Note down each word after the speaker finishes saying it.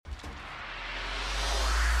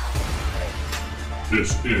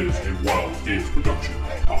This is a Wild Games Production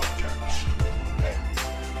podcast.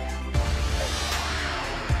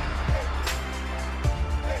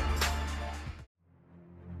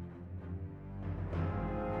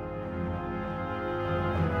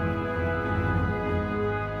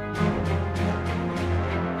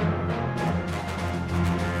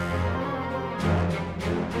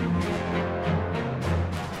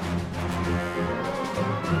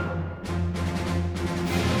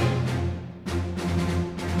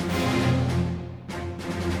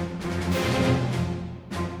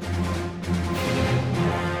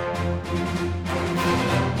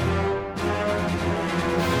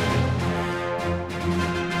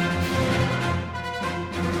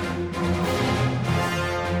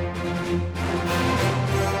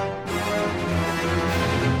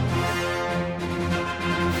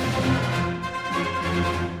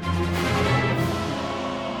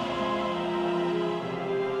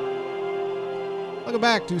 Welcome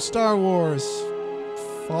back to Star Wars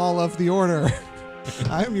Fall of the Order.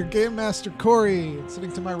 I am your Game Master, Corey. And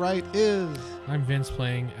sitting to my right is... I'm Vince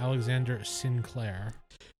playing Alexander Sinclair.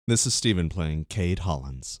 This is Steven playing Cade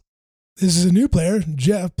Hollins. This is a new player,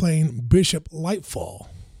 Jeff, playing Bishop Lightfall.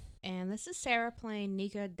 And this is Sarah playing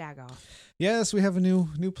Nika Dagoff. Yes, we have a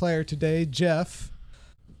new player today, Jeff.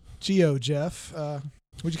 Geo Jeff.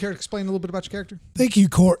 Would you care to explain a little bit about your character? Thank you,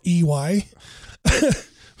 Core EY.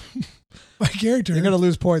 My character... You're going to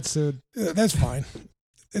lose points soon. That's fine.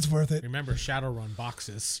 It's worth it. Remember Shadowrun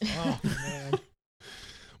boxes. Oh, man.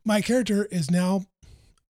 My character is now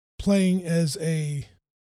playing as a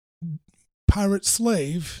pirate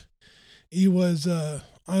slave. He was on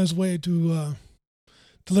his way to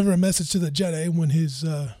deliver a message to the Jedi when his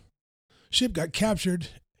ship got captured,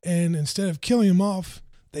 and instead of killing him off,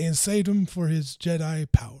 they enslaved him for his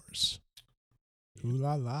Jedi powers. Ooh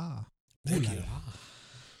la la. Thank you.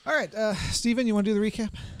 All right, Steven, you want to do the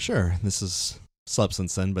recap? Sure, this is slept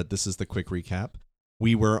since then, but this is the quick recap.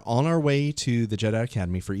 We were on our way to the Jedi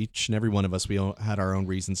Academy. For each and every one of us, we all had our own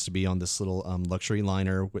reasons to be on this little luxury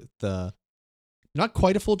liner with not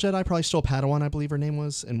quite a full Jedi, probably still a Padawan, I believe her name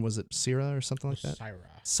was. And was it Syrah or something like that?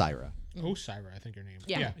 Syra. Osira, I think her name.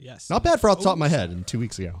 Yeah. Yes. Not bad for off the top of my head 2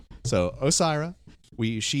 weeks ago. So, Osira.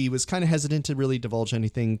 She was kind of hesitant to really divulge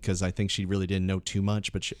anything because I think she really didn't know too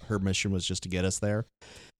much, but her mission was just to get us there.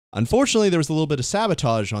 Unfortunately, there was a little bit of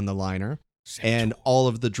sabotage on the liner, and all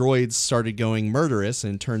of the droids started going murderous,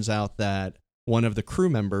 and it turns out that one of the crew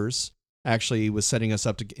members actually was setting us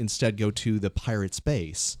up to instead go to the pirates'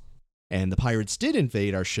 base. And the pirates did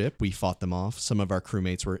invade our ship. We fought them off. Some of our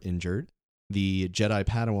crewmates were injured. The Jedi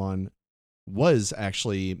Padawan was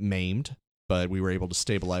actually maimed, but we were able to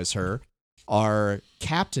stabilize her. Our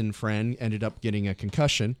captain friend ended up getting a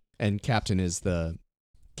concussion, and Captain is the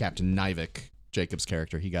Captain Nivik, Jacob's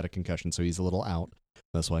character. He got a concussion, so he's a little out.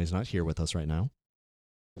 That's why he's not here with us right now.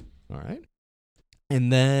 All right.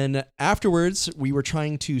 And then afterwards, we were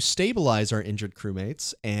trying to stabilize our injured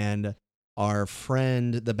crewmates, and our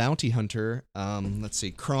friend, the bounty hunter,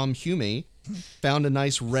 Crom Hume, found a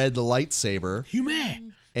nice red lightsaber.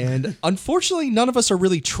 Hume! And unfortunately, none of us are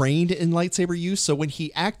really trained in lightsaber use, so when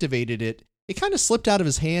he activated it, it kind of slipped out of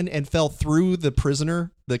his hand and fell through the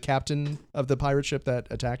prisoner, the captain of the pirate ship that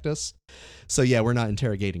attacked us. So yeah, we're not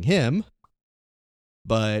interrogating him.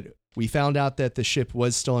 But we found out that the ship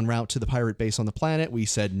was still en route to the pirate base on the planet. We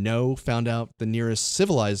said no, found out the nearest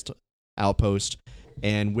civilized outpost,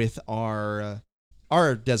 and with our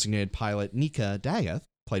designated pilot, Nika Dagoff,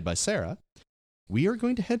 played by Sarah, we are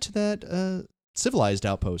going to head to that civilized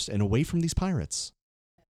outpost and away from these pirates.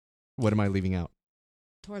 What am I leaving out?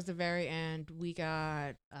 Towards the very end, we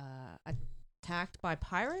got attacked by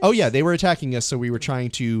pirates. Oh, yeah, they were attacking us, so we were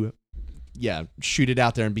trying to, shoot it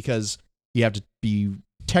out there. And because you have to be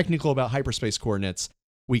technical about hyperspace coordinates,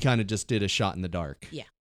 we kind of just did a shot in the dark. Yeah.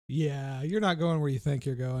 Yeah, you're not going where you think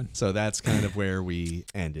you're going. So that's kind of where we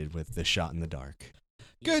ended with the shot in the dark.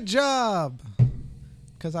 Good job!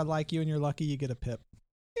 Because I like you and you're lucky you get a pip.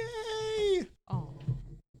 Yay! Oh.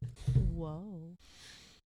 Whoa.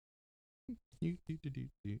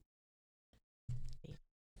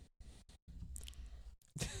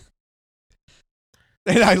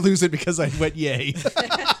 And I lose it because I went yay.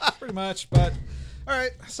 Pretty much, but all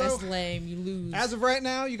right. So that's lame. You lose. As of right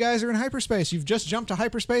now, you guys are in hyperspace. You've just jumped to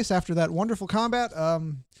hyperspace after that wonderful combat.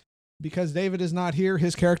 Because David is not here,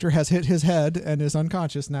 his character has hit his head and is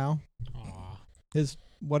unconscious now. Aw. His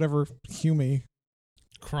whatever Hume.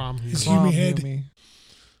 Crom. His Hume. Hume head. Hume.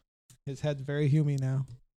 His head's very Hume now.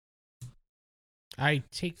 I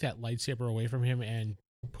take that lightsaber away from him and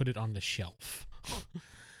put it on the shelf.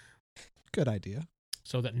 Good idea.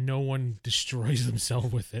 so that no one destroys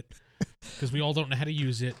themselves with it. Because we all don't know how to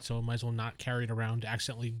use it, so might as well not carry it around to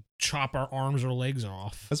accidentally chop our arms or legs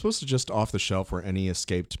off. As opposed to just off the shelf where any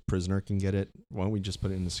escaped prisoner can get it. Why don't we just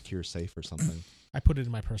put it in a secure safe or something? I put it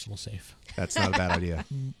in my personal safe. That's not a bad idea.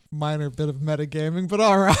 Minor bit of metagaming, but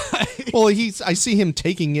all right. Well, I see him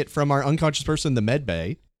taking it from our unconscious person in the med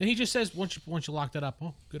bay. And he just says, once you lock that up,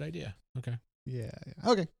 oh, good idea. Okay. Yeah.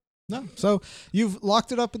 Okay. No. So you've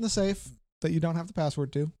locked it up in the safe that you don't have the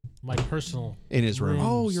password to. My personal In his room.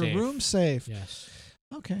 Oh, your safe. room safe. Yes.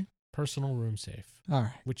 Okay. Personal room safe. All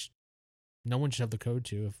right. Which no one should have the code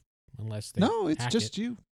to unless they No, it's hack just it.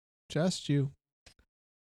 you. Just you.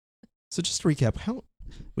 So just to recap,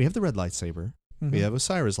 we have the red lightsaber. Mhm. We have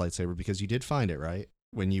Osira's lightsaber because you did find it, right?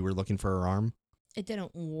 When you were looking for her arm. It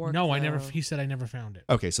didn't work. No, I never. though. He said I never found it.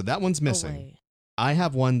 Okay, so that one's Oh, missing. wait. I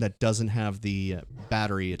have one that doesn't have the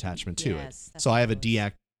battery attachment to Yes, it. that's So what I have a it was.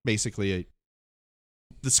 deact, basically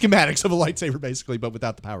the schematics of a lightsaber, basically, but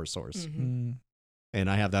without the power source. Mhm. Mm. And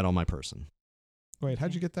I have that on my person. Wait,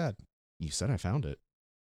 how'd you get that? You said I found it.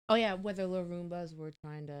 Oh yeah, whether little Roombas were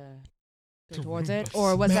trying to go The towards it, Roombas.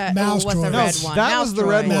 or was Ma- mouse what's the droids. red No, one? that Mouse was the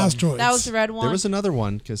red droid. one. Mouse droids. That was the red one. There was another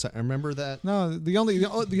one because I remember that No, the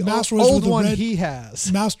Mouse droids old with the one red- he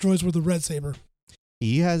has. Mouse droids with the red saber.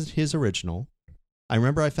 he has his original. I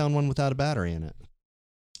remember I found one without a battery in it.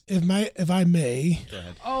 If I may, Go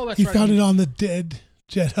ahead. Oh, that's he right. found it on the dead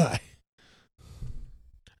Jedi.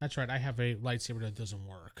 That's right. I have a lightsaber that doesn't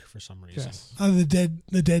work for some reason. Yes. On the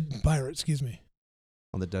dead pirate. Excuse me.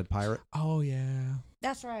 On the dead pirate. Oh yeah.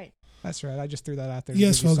 That's right. That's right. I just threw that out there.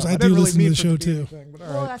 Yes, to give you folks, some- I didn't do really listen to mean the for it show, to be too. anything, but all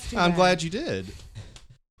Well, right. that's too I'm bad. glad you did.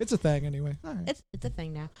 It's a thing anyway. All right. It's a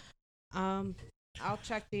thing now. I'll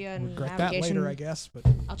check the Regret that navigation. later, I guess. But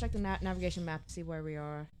I'll check the navigation map to see where we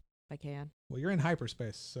are, if I can. well, you're in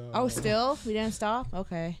hyperspace, so. Oh, still? We didn't stop?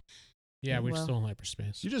 Okay. Yeah, we're Well. still in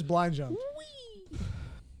hyperspace. You just blind jump.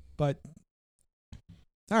 But.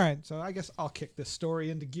 All right, so I guess I'll kick this story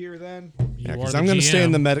into gear then. You Yeah, are because the I'm going to stay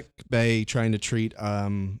in the GM. medic bay trying to treat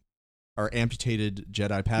our amputated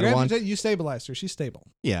Jedi You Padawan. you stabilized her. She's stable.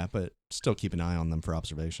 Yeah, but still keep an eye on them for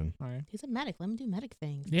observation. All right. He's a medic. Let him do medic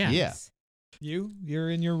things. Yeah. Yeah. You're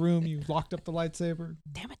in your room. You locked up the lightsaber.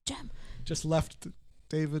 Damn it, Jim. Just left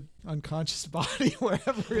David unconscious body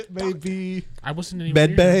wherever it may be. I wasn't in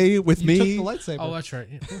Med bay with You me. took the lightsaber. Oh, that's right.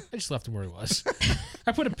 Yeah. I just left him where he was.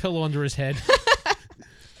 I put a pillow under his head.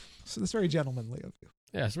 So that's very gentlemanly of you.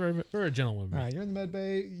 Yes, we're a gentleman. All right, you're in the med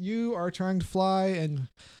bay. You are trying to fly, and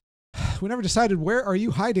we never decided where are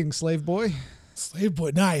you hiding, slave boy. Slave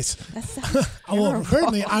boy, nice. That sounds Well, terrible.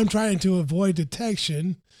 currently I'm trying to avoid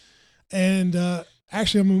detection, and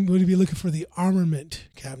actually I'm going to be looking for the armament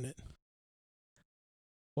cabinet.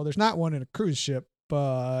 Well, there's not one in a cruise ship,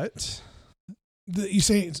 but You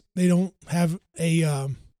say they don't have a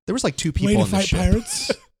There was like two way people to on the fight ship.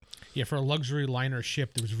 pirates? Yeah, for a luxury liner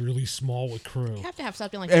ship that was really small with crew. You have to have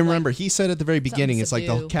something like And that. remember, he said at the very beginning, it's like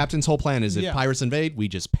the subdue. captain's whole plan is if Yeah. pirates invade, we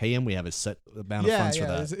just pay him. We have a set amount of funds for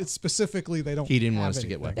that. It's specifically they don't. He didn't want have us to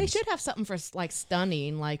get anything. weapons. They should have something for like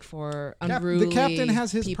stunning, like for Cap- unruly the captain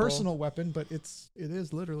has his people. personal weapon, but it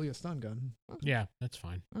is literally a stun gun. Yeah, that's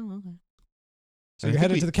fine. Oh, okay. So I you're think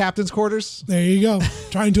headed we- to the captain's quarters. There you go.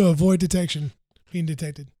 Trying to avoid detection, being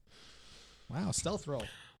detected. Wow, stealth roll.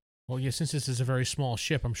 Well, yeah, since this is a very small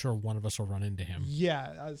ship, I'm sure one of us will run into him.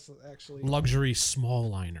 Yeah, I was actually. Luxury small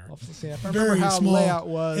liner. Well, see, if I Very remember how small. the layout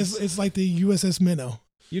was. It's like the USS Minnow.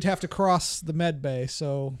 You'd have to cross the med bay,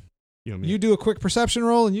 so You know what I mean? you do a quick perception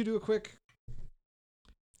roll, and you do a quick.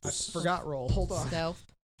 I forgot roll. Hold on. Stealth,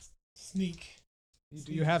 Sneak.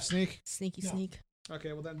 Do you have sneak? sneaky No. sneak.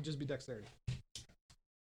 Okay, well then just be dexterity.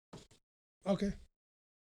 Okay.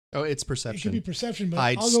 Oh, it's It could be perception. perception, but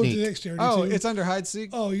Hide, I'll go with sneak. the dexterity Oh, too. it's under hide seek.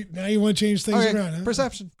 Oh, now you want to change things Okay, around, huh?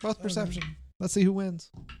 perception. Both Okay. perception. Let's see who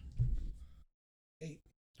wins.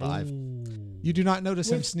 5. Ooh. You do not notice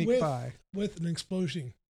him With- sneak with- by. With an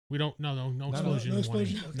explosion. We don't. No no, explosion. no warning.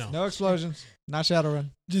 explosion? Okay. No, No explosions. Not Shadowrun.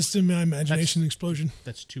 Just in my imagination, explosion.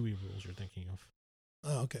 that's 2E rules you're thinking of.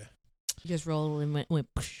 Oh, okay. You just rolled and went. All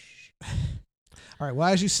right. Well,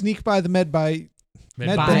 as you sneak by the med bay,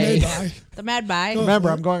 Med Bye. bay. Bye. The mad bye. Go. remember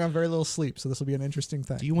for I'm it. going on very little sleep, so this will be an interesting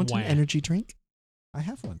thing. Do you want Wah. an energy drink? I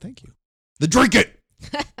have one. Thank you. The drink it!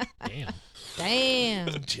 Damn, Damn.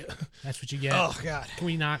 that's what you get. God. Can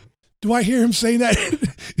we not? Do I hear him saying that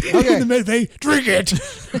Okay. in the med bay? Drink it.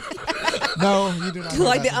 No, you do not. hear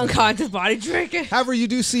Like that the in the- unconscious body drinking. However, you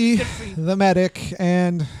do see the medic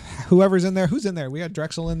and whoever's in there. Who's in there? We got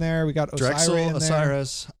Drexel in there. We got Osira Drexel, in there.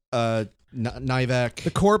 Osiris, Nivek.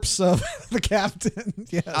 The corpse of the captain.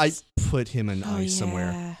 Yes. I put him in ice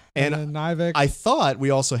somewhere. And And Nivek. I thought we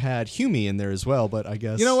also had Hume in there as well, but I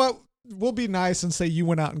guess... You know what? We'll be nice and say you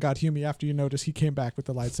went out and got Hume after you noticed he came back with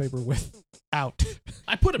the lightsaber without.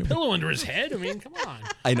 I put a pillow under his head. I mean, come on.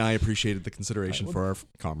 And I appreciated the consideration for our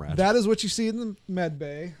comrade. That is what you see in the med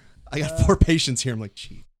bay. I got 4 patients here. I'm like,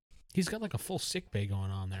 gee. He's got like a full sick bay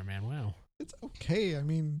going on there, man. Wow. It's okay. I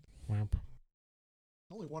mean, Wow.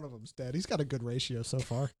 only one of them's dead. He's got a good ratio so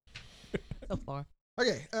far. So far.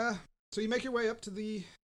 Okay, so you make your way up to the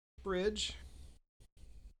bridge.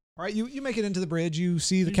 All right, you make it into the bridge. You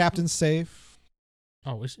see the captain's safe.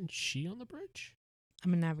 Oh, isn't she on the bridge?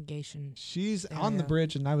 I'm in navigation. She's There on we the go.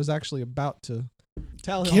 bridge, and I was actually about to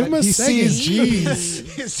tell him. Give him that a he second, sees-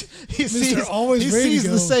 jeez. he Mr. sees, Always he ready to sees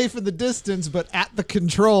go. the safe in the distance, but at the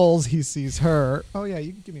controls, he sees her. Oh, yeah,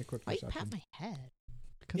 you can give me a quick Why you perception. pat my head?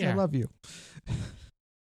 Because I Yeah. love you.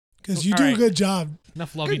 Because you All do a right. good job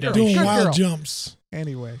Enough Good lovey-dovey. doing Good wild girl. jumps.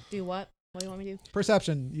 Anyway, Do what? What do you want me to do?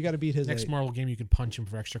 perception. You got to beat his Next 8. Marvel game, you can punch him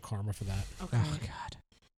for extra karma for that. Okay. Oh, God.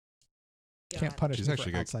 Can't God, punish She's me actually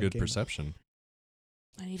for got outside good gaming. perception.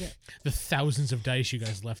 I need to The thousands of dice you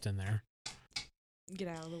guys left in there. get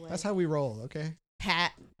out of the way. That's how we roll, okay?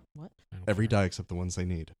 Pat. What? I don't Every care. die except the ones they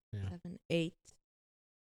need. 7, 8.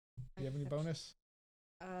 Do you have any bonus?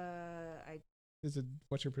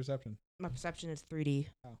 What's your perception? My perception is 3D.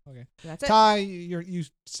 Oh, okay. That's it. Ty, you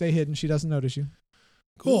stay hidden. She doesn't notice you.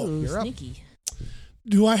 Cool. Ooh, You're up. sneaky.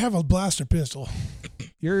 Do I have a blaster pistol?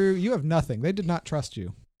 You have nothing. They did not trust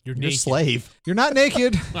you. You're You're a naked. slave. You're not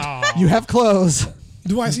naked. Aw. You have clothes.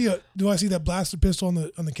 Do I see that blaster pistol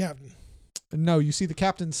on the captain? No, you see the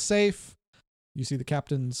captain's safe. You see the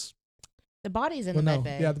captain's. The body's in Well, the no, med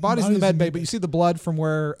bay. yeah, the body's in the Body's med in bay, the but med you see the blood from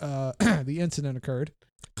where the incident occurred,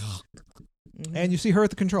 Mhm. and you see her at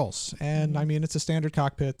the controls. And I Mhm. mean, it's a standard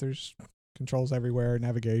cockpit. There's controls everywhere,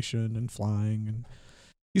 navigation and flying, and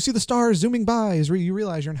you see the stars zooming by as you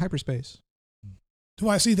realize you're in hyperspace. Do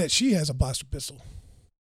I see that she has a blaster pistol?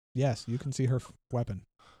 Yes, you can see her weapon.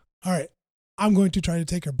 All right. I'm going to try to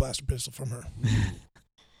take her blaster pistol from her.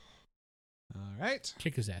 All right.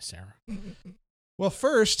 Kick his ass, Sarah. Well,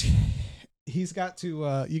 first, he's got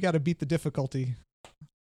to. You got to beat the difficulty.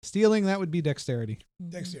 Stealing, that would be dexterity.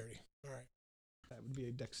 Mhm. Dexterity. All right. That would be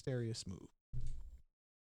a dexterous move.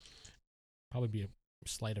 Probably be a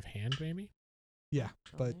sleight of hand, maybe. Yeah,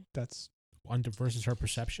 but Okay. that's Versus her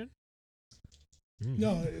perception. Mm.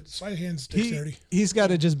 No, it's sleight of hands He- dexterity. he's got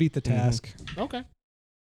to just beat the task. Okay.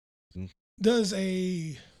 Does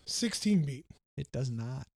a 16 beat? It does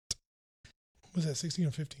not. Was that 16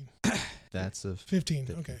 or 15? That's a 15.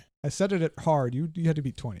 15. Okay. I set it at hard. You had to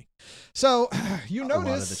beat 20. So you a lot of the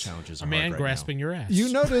notice challenges. A Are man hard right grasping your ass.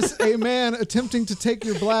 you notice a man attempting to take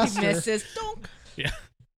your He blaster. misses. Donk.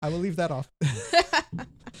 I will leave that off.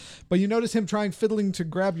 But you notice him fiddling to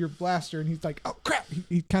grab your blaster, and he's like, "Oh crap!"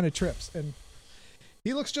 He kind of trips, and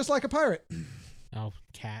he looks just like a pirate. Oh,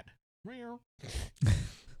 cat. Meow.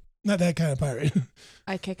 Not that kind of pirate.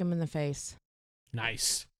 I kick him in the face.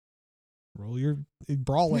 Nice. Roll your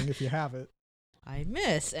brawling if you have it. I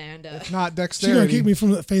miss and It's not She's going to dexterity. kick me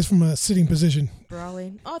from the face from a sitting position.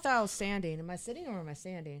 brawling. Oh, I thought I was standing. Am I sitting or am I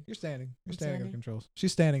standing? You're standing. You're I'm standing at standing. controls.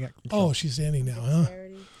 She's standing at Oh, controls. she's standing now, huh?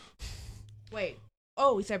 Dexterity. Wait.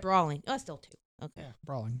 Oh, we said brawling. Oh, still 2. Okay. Yeah,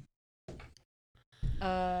 brawling.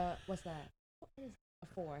 What's that? What is a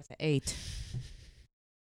 4? It's an 8.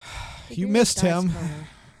 You missed him.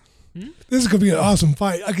 This is going to be an awesome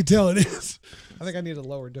fight. I can tell it is. I think I need to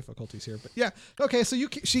lower difficulties here, but yeah. Okay, so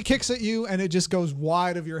she kicks at you, and it just goes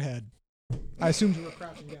wide of your head. I assumed you were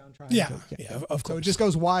crouching down trying Yeah, to. yeah, of So course. it just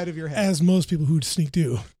goes wide of your head. As most people who sneak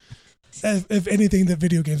do. If anything, that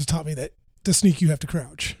video games have taught me that to sneak, you have to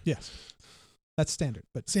crouch. Yes, that's standard,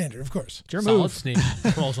 but Standard, of course. it's your Solid move. snake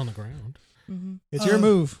crawls on the ground. Mm-hmm. It's your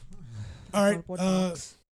move. All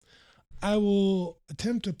right. I will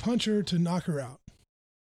attempt to punch her to knock her out.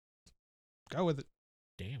 Go with it.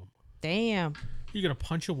 Damn. Damn. You gonna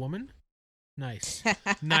punch a woman? Nice.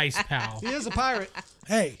 Nice, pal. He is a pirate.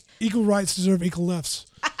 Hey, equal rights deserve equal lefts.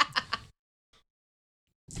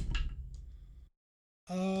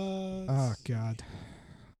 Oh God.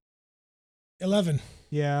 11.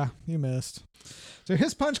 Yeah, you missed. So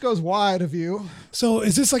his punch goes wide of you. So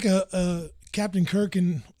is this like a Captain Kirk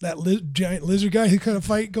and that giant lizard guy kind of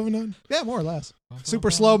fight going on? Yeah, more or less.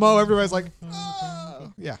 Super slow mo. Everybody's like,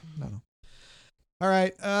 oh. Yeah, no. All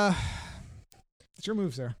right. It's your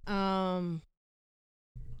move, Sarah.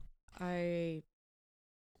 I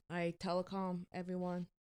telecom everyone.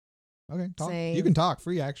 Okay, talk. Same. You can talk.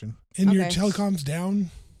 Free action. And your Okay. telecom's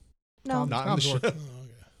down? No, Comms Not in the work. ship.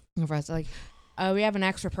 Oh, okay. for us, like, We have an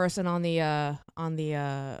extra person on the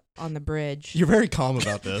bridge. You're very calm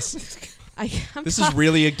about this. I'm This is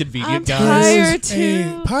really inconvenient, I'm guys. tired. There's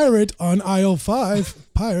too. a pirate on aisle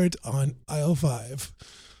 5. Pirate on aisle 5.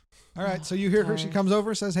 All right, so you hear her. She Sorry. comes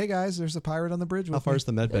over, says, "Hey guys, there's a pirate on the bridge." How With far me." is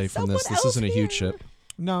the med bay There's from this? someone This isn't a else huge here. ship.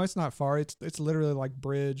 No, it's not far. It's literally like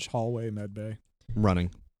bridge, hallway, med bay. I'm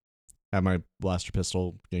running. Have my blaster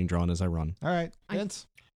pistol getting drawn as I run. All right, I- Vince,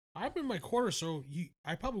 I'm in my quarters, so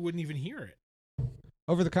I probably wouldn't even hear it.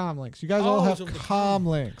 over the comm links. You guys Oh, all have it's over the comm comm.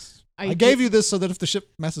 links. Are I you gave ju- you this so that if the ship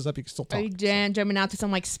messes up, you can still Are talk. you jumping out to some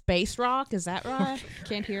like space rock? Is that right?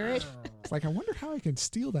 Can't hear it. It's like I wonder how I can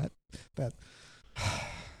steal that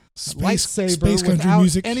Space lightsaber country without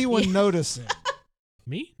music. anyone noticing.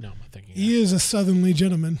 Me? No, I'm not thinking. He That. is a southernly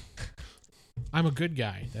gentleman. I'm a good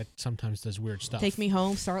guy that sometimes does weird stuff. Take me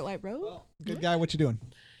home, Starlight Road. Good guy, what you doing?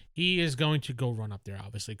 He is going to go run up there,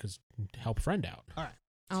 obviously, because help a friend out.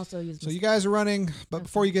 I also use. So you guys are running, but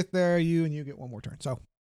before you get there, you get one more turn. So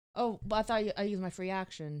Oh, but I thought I used my free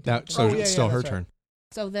action. Now, so yeah, it's still yeah, her that's right. turn.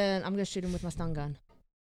 So then I'm gonna shoot him with my stun gun.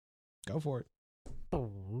 go for it.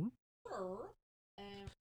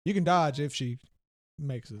 You can dodge if she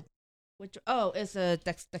makes it. Which it's a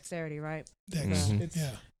dexterity, right? Dex. Mhm. It's-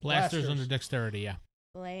 Yeah. Blasters Blasters. under dexterity, yeah.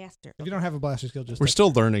 Blaster. If you don't have a blaster skill, just We're take-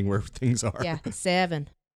 still learning where things are. Yeah, 7.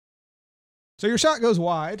 So your shot goes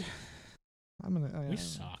wide. I'm gonna. We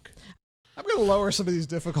suck. I'm gonna lower some of these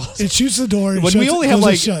difficulties. It shoots the door. And When we only have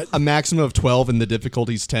closes like shut. a maximum of 12 and the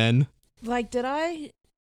difficulty's 10. Like, did I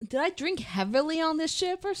drink heavily on this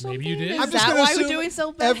ship or something? Maybe you did. Is I'm just that gonna why we're assume doing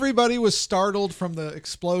so bad? Everybody was startled from the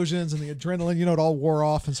explosions and the adrenaline. You know, it all wore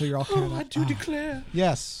off, and so you're all kind of. I do declare.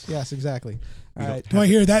 Yes, exactly. All right. Do I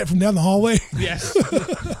hear that from down the hallway? Yes.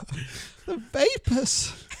 The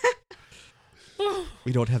vapors.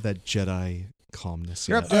 We don't have that Jedi calmness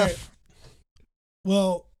You're yet. up, Jeff. Alright.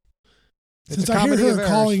 Well, It's since a I hear comedy of her errors.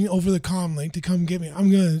 calling over the comm link to come get me, I'm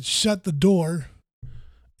going to shut the door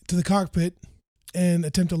to the cockpit and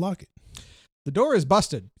attempt to lock it. The door is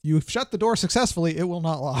busted. You've shut the door successfully. It will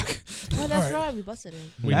not lock. Oh, that's Alright. right. We busted it.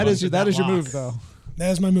 We That is busted that is your lock. move, though.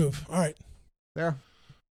 That is my move. All right. There.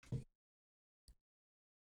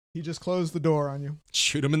 He just closed the door on you.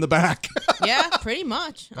 Shoot him in the back. Yeah, pretty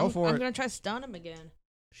much. Go for I'm it. gonna try to stun him again.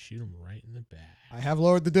 Shoot him right in the back. I have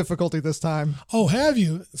lowered the difficulty this time. Oh, have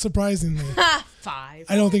you? Surprisingly. Ha! 5.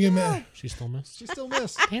 I don't think it matters. She still missed. She still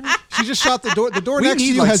missed. Damn it. She just shot the door. The door We next to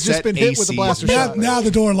need, you like, has just set been hit with a AC blaster with Now, shot. now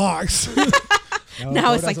the door locks. No, Now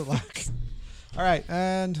door it's like, doesn't lock. All right,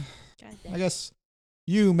 and God I damn. guess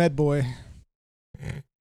you, Med Boy.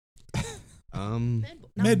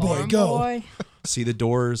 Med boy, Farm go. boy. See the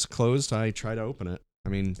doors closed. I try to open it. I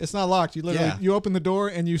mean, It's not locked. You literally Yeah. you open the door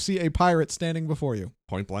and you see a pirate standing before you.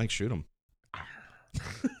 point blank, shoot him.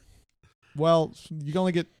 Well, you can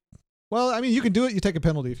only get. Well, I mean, you can do it. You take a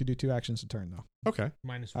penalty if you do 2 actions a turn, though. Okay.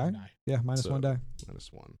 Minus All one right. die. Yeah, minus So- 1 die.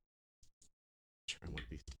 -1. Try one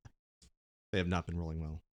be. They have not been rolling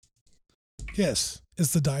well. Yes,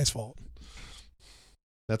 it's the die's fault.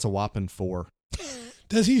 That's a whopping 4.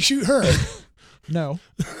 Does he shoot her? No.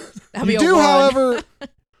 That'll be You a do, 1. however.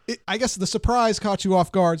 I guess the surprise caught you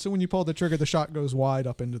off guard. So when you pull the trigger, the shot goes wide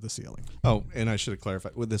up into the ceiling. Oh, and I should have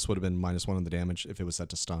clarified. Well, this would have been -1 on the damage if it was set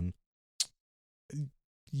to stun.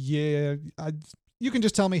 Yeah, you can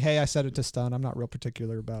just tell me, hey, I set it to stun. I'm not real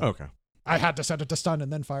particular about it. Okay. I had to set it to stun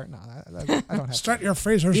and then fire. No, I don't have Start to. your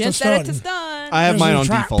phrasers You to didn't set it to stun. stun. I have There's mine a on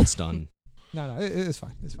trap. default stun. No, it's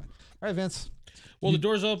fine. It's fine. All right, Vince. Well, the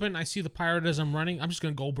door's open. I see the pirate as I'm running. I'm just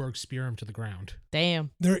going to Goldberg spear him to the ground.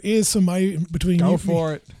 Damn. There is somebody between you Go and me.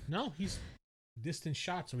 for it. No, he's distant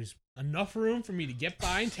shot, so he's enough room for me to get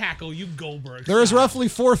by and tackle you, Goldberg. There is style. roughly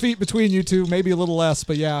 4 feet between you two, maybe a little less,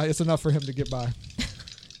 but yeah, it's enough for him to get by.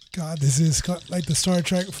 God, this is like the Star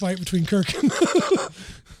Trek fight between Kirk and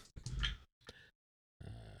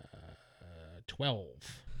 12.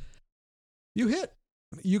 You hit.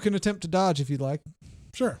 You can attempt to dodge if you'd like.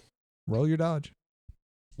 Sure. Roll your dodge,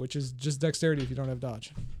 which is just dexterity if you don't have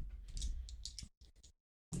dodge.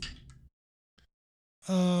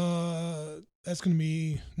 That's going to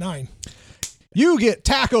be 9. You get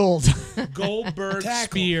tackled. Goldberg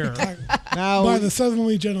Tackle. spear. Now, By the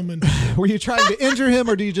southerly gentleman. were you trying to injure him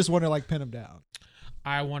or do you just want to like pin him down?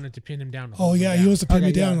 I wanted to pin him down. to Oh, hold him yeah, down. he wants to pin Okay,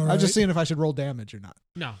 me down. yeah. All I was just right. seeing if I should roll damage or not.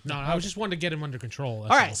 No, I was just wanted to get him under control.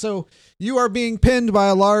 That's All right, so you are being pinned by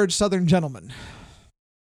a large southern gentleman.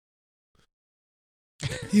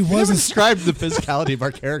 He You never wasn't. described the physicality of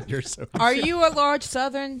our characters. So. Are you a large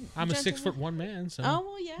southern? I'm a gentleman? 6'1" man, so Oh,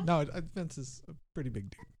 well, yeah. No, Vince is a pretty big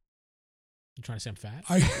dude. you trying to say I'm fat?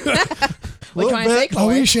 What you trying to say, Are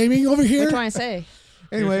we Chloe? shaming over What you here? trying to say?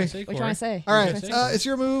 Anyway, Say, What you trying to say? all What right, you trying to say? it's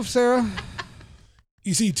your move, Sarah.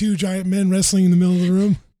 You see two giant men wrestling in the middle of the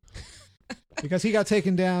room. Because he got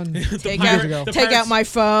taken down. Take years ago. out my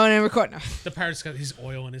phone and record. No. The pirate's got his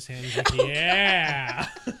oil in his hand. He's like, yeah.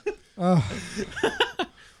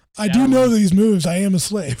 I do know these moves. I am a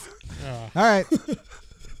slave. All right.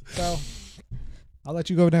 So I'll let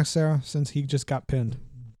you go next, Sarah, since he just got pinned.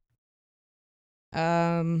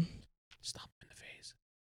 Stop him in the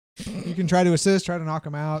face. You can try to assist, try to knock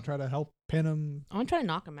him out, try to help pin him. I'm trying to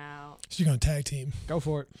knock him out. She's going to tag team. Go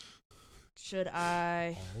for it. Should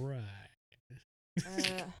I? All right.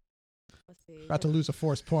 Let's see. About to lose a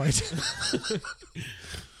force point.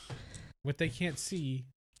 What they can't see,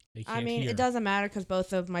 they can't I mean, hear. it doesn't matter because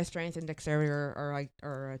both of my strength and dexterity are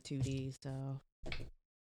 2D. So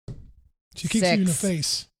She kicks you in the 6.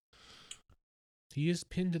 face. He is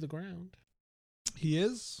pinned to the ground. He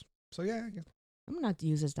is. So yeah. I'm gonna have to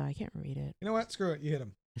use this die. I can't read it. You know what? Screw it. You hit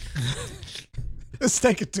him. It's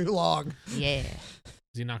taking too long. Yeah. Is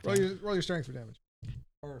he knocked Roll out? your strength for damage.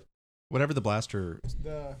 Or Whatever the blaster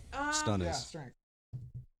the stun yeah, is. strength.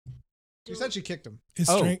 You said she kicked him. It's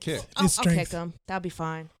Oh, strength. kick. It's I'll strength. kick him. That'll be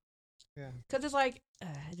fine. Yeah. Cause it's like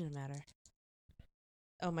it doesn't matter.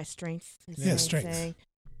 Oh, my strength. Is Yeah, the strength. same thing.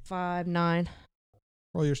 5, 9.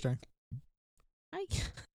 Roll your strength.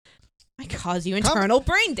 I cause you internal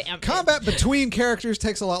brain damage. Combat between characters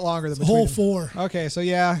takes a lot longer than The whole between them. 4. Okay, so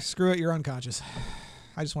yeah, screw it. You're unconscious.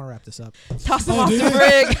 I just want to wrap this up. Toss him Oh, off the dude.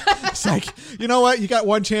 brig. It's like, you know what? You got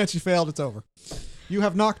one chance. You failed. It's over. You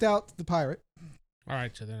have knocked out the pirate. All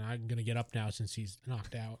right, so then I'm going to get up now since he's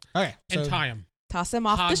knocked out. Okay. And so tie him. Toss him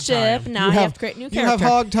off the Hog tie ship. him. Now You I have- have to create a new you have character.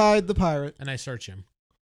 hog-tied the pirate. And I search him.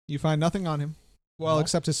 You find nothing on him. Well, No.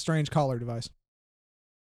 except his strange collar device.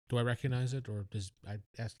 Do I recognize it? Or does I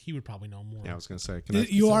ask? He would probably know more. Yeah, I was going to say. Can I,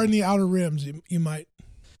 You are in the outer rims. You might.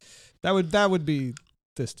 That would be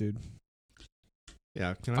this dude.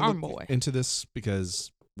 Yeah, can I Farm look boy. into this?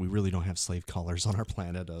 Because we really don't have slave collars on our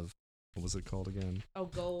planet of, what was it called again? Oh,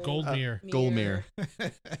 gold. Goldmere. Goldmere.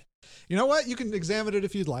 You know what? You can examine it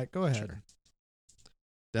if you'd like. Go ahead. Sure.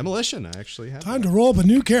 Demolition, I actually have. Time to roll up a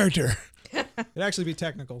new character. It'd actually be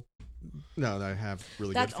technical. No, I have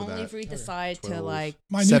really That's good for only that. if we decide to 12. like.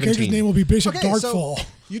 My new 17. character's name will be Bishop Okay, so- Darkfall.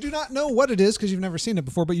 You do not know what it is because you've never seen it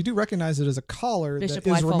before, but you do recognize it as a collar Bishop that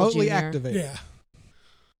is Lightfall remotely Jr. activated. Yeah.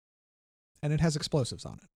 And it has explosives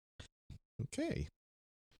on it. Okay.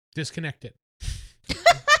 Disconnect it.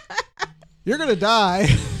 You're going to die.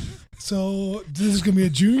 So this is going to be a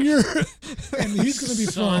junior, and he's going to be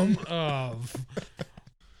Son from. of.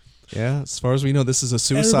 Yeah, as far as we know, this is a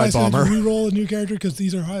suicide Everybody's going bomber. to re-roll a new character because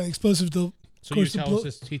these are highly explosive. So course,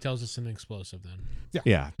 the he tells us an explosive then.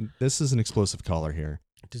 Yeah, this is an explosive collar here.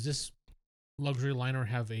 Does this luxury liner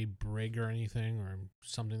have a brig or anything or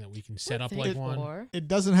something that we can set up like one? For. It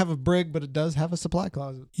doesn't have a brig, but it does have a supply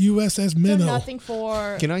closet. USS So Minnow. nothing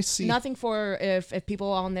for. Can I see? Nothing for if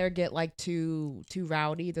people on there get like too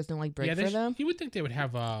rowdy. There's no like break Yeah, for them. you would think they would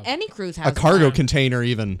have a. Any cruise A has cargo one. container,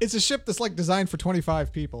 even. It's a ship that's like designed for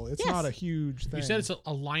 25 people. It's Yes. not a huge thing. You said it's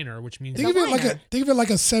a liner, which means Think of it like liner. a They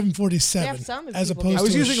 747 have some of as people opposed get- I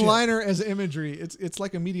was to a using ship. liner as imagery. It's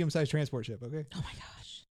like a medium-sized transport ship, okay? Oh my gosh.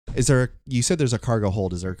 Is there? You said there's a cargo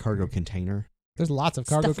hold. Is there a cargo container? There's lots of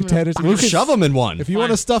Stuff cargo 'em in a containers. box. We'll shove them in one. If you Fine.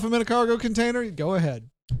 want to stuff them in a cargo container, go ahead.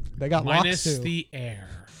 They got minus locks too. the air.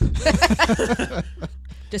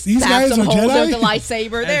 Just These stab guys some are holes Jedi? with the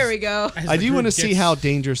lightsaber. There we go. As I the do want to group see gets- how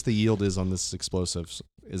dangerous the yield is on this explosives.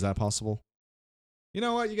 Is that possible? You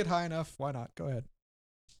know what? You get high enough. Why not? Go ahead.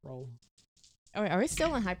 Roll. Are we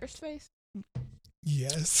still in hyperspace?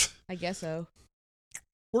 Yes. I guess so.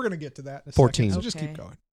 We're going to get to that in a 14. second, so just keep Okay.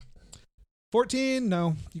 going. 14,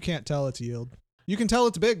 no. You can't tell it's yield. You can tell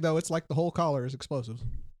it's big, though. It's like the whole collar is explosives.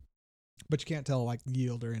 But you can't tell, like,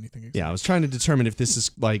 yield or anything. Yeah, I was trying to determine if this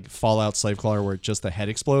is like Fallout Slave Collar where just the head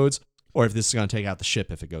explodes, or if this is going to take out the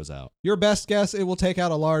ship if it goes out. Your best guess, it will take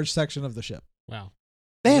out a large section of the ship. Wow.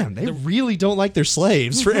 Damn, they really don't like their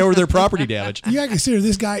slaves or their property damage. You got to consider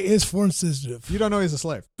this guy is form sensitive. You don't know he's a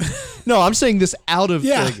slave. No, I'm saying this out of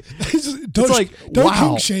Yeah. like, don't like, don't wow.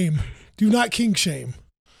 kink shame. Do not kink shame.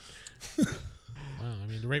 Wow. I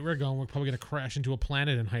mean, the rate we're going, we're probably going to crash into a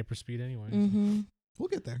planet in hyperspeed anyway. Mm-hmm. We'll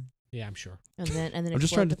get there. Yeah, I'm sure. And then I'm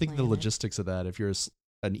just trying to think of the logistics of that. If you're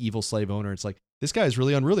an evil slave owner, it's like, this guy is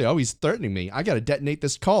really unruly. Oh, he's threatening me. I got to detonate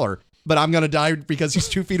this collar, but I'm going to die because he's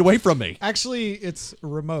 2 feet away from me. Actually, it's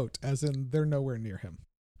remote, as in they're nowhere near him.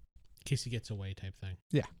 In case he gets away type thing.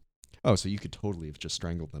 Oh, so you could totally have just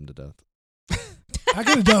strangled them to death. I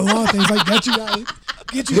could have done a lot of things like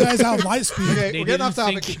get you guys out light speed. Okay, we're getting off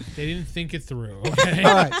topic. They didn't think it through. Okay.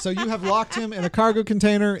 All right, so you have locked him in a cargo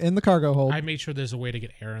container in the cargo hold. I made sure there's a way to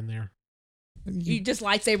get air in there. You just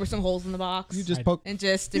lightsaber some holes in the box. You just poke. and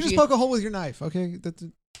just You if just poke a hole with your knife. Okay.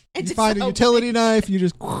 and You just find a open utility it. knife. You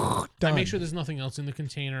just. I Done. make sure there's nothing else in the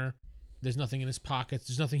container. There's nothing in his pockets.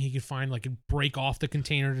 There's nothing he could find, like break off the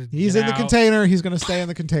container. He's in the container. He's gonna stay in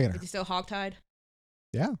the container. Is he still hogtied?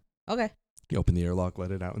 Yeah. Okay. You open the airlock,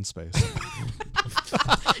 let it out in space.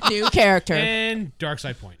 New character. And dark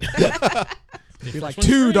side point. Be like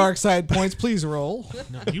 2 dark side points. Please roll.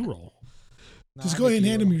 No, you roll. Just go ahead and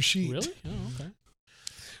hand him your sheet. Really? Oh, okay.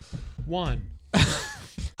 1.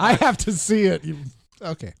 I have to see it.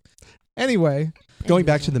 Okay. Anyway. Going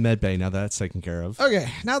back to the med bay, now that's taken care of. Okay.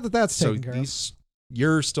 Now that that's So taken care of.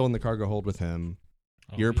 you're still in the cargo hold with him.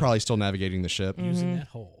 Oh, You're probably still navigating the ship. using Mhm. that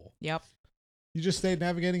hole. Yep. You just stayed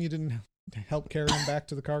navigating. You didn't help carry him back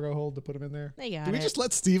to the cargo hold to put him in there. They got Do we it. just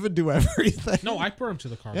let Steven do everything? No, I brought him to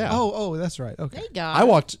the car. Yeah. Oh, that's right. Okay. They got I it.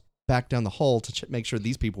 walked back down the hall to make sure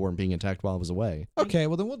these people weren't being attacked while I was away. Okay.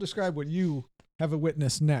 Well, then we'll describe what you have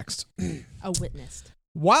witnessed next. A witnessed.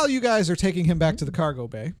 While you guys are taking him back to the cargo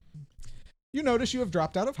bay, you notice you have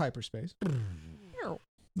dropped out of hyperspace.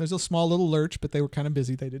 There's a small little lurch, but they were kind of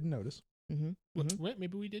busy. They didn't notice. Mm-hmm. Wait,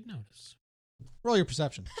 maybe we did notice. Roll your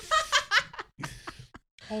perception.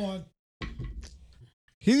 Hold on.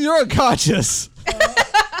 You're unconscious.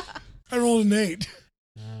 I rolled an 8.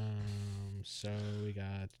 So we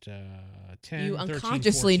got 10. You 13,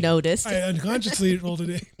 unconsciously 14. noticed. I unconsciously rolled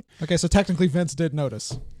an 8. Okay, so technically Vince did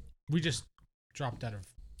notice. We just dropped out of.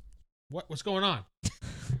 What's going on?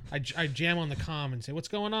 I jam on the comm and say, "What's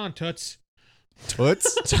going on, Toots?"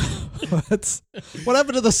 Toots? What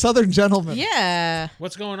happened to the Southern gentleman? Yeah.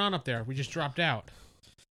 What's going on up there? We just dropped out.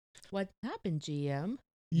 What happened, GM?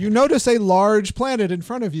 You notice a large planet in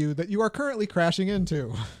front of you that you are currently crashing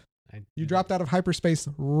into. You dropped out of hyperspace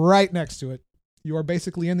right next to it. You are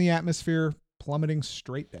basically in the atmosphere, plummeting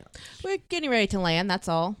straight down. We're getting ready to land, that's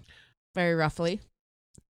all. Very roughly.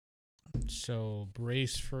 So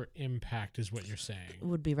brace for impact is what you're saying.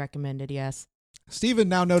 Would be recommended, yes. Steven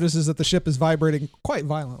now notices that the ship is vibrating quite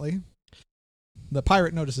violently. The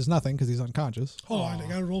pirate notices nothing because he's unconscious. Hold on, I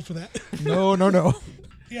gotta roll for that. No.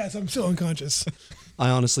 Yes, I'm still unconscious. I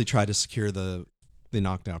honestly try to secure the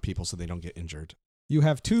knocked out people so they don't get injured. You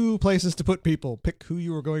have 2 places to put people. Pick who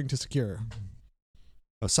you are going to secure.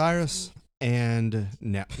 Osiris and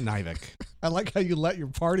Nivek. I like how you let your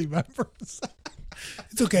party members.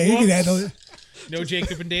 It's okay. You can handle it. No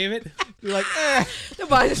Jacob and David? You're like, The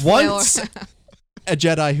body's Once a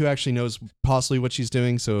Jedi who actually knows possibly what she's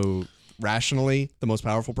doing, so rationally the most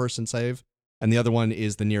powerful person save, and the other one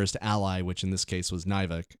is the nearest ally, which in this case was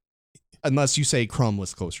Nivek. Unless you say Crumb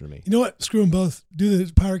was closer to me. You know what? Screw them both. Do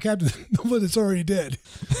the pirate captain. The one that's already dead.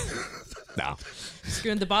 No.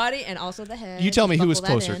 Screwing the body and also the head. You tell me who was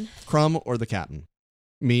Buckle that closer, in. Crumb or the captain?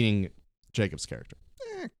 Meaning Jacob's character.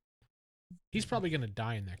 He's probably going to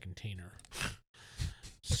die in that container.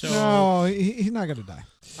 So. no, he's not going to die.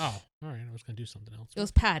 Oh, all right. I was going to do something else. It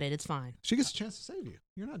was padded. It's fine. She gets a chance to save you.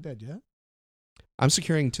 You're not dead yet. I'm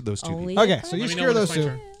securing to those two Only people. Okay, so you Let me know secure when those it's my 2.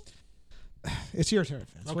 turn. It's your turn,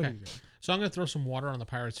 Vince. What Okay. are you doing? So I'm going to throw some water on the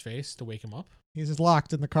pirate's face to wake him up. He's just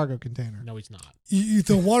locked in the cargo container. No, he's not. You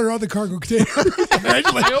throw water on the cargo container.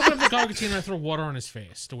 I open up the cargo container and I throw water on his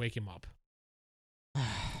face to wake him up. All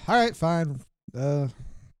right, fine.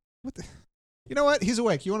 What the? You know what? He's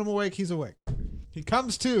awake. You want him awake? He's awake. He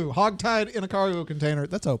comes to, hogtied in a cargo container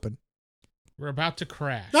that's open. We're about to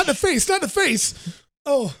crash. Not the face. Not the face.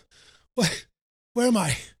 Oh, what? Where am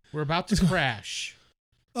I? We're about to crash.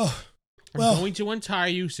 Oh, I'm well. going to untie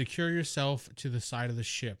you. Secure yourself to the side of the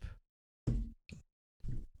ship.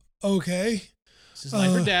 Okay. This is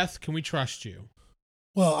life or death. Can we trust you?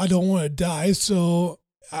 Well, I don't want to die, so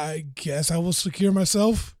I guess I will secure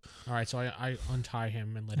myself. All right, so I untie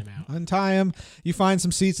him and let him out. Untie him. You find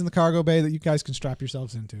some seats in the cargo bay that you guys can strap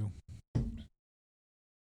yourselves into.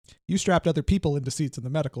 You strapped other people into seats in the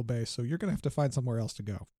medical bay, so you're going to have to find somewhere else to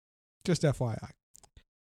go. Just FYI.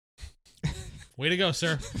 Way to go,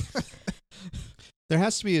 sir. There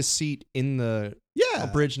has to be a seat in the Yeah.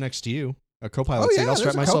 bridge next to you. A co-pilot Oh, seat. yeah, I'll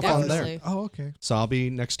strap there's a myself on co-pilot there. seat. Oh, okay. So I'll be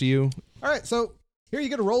next to you. All right, so here you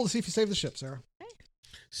get a roll to see if you save the ship, Sarah.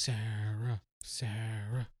 Sarah.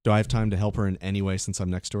 Do I have time to help her in any way since I'm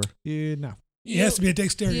next to her? No. It has to be a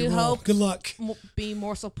dexterity you roll. hope- Good luck. Be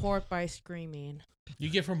more support by screaming. You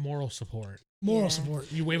give her moral support. Moral Yeah.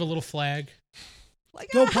 support. You wave a little flag. Like,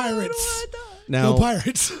 Go how do Pirates. I die? Now, No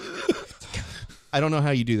pirates. I don't know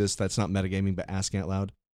how you do this. That's not metagaming, but asking out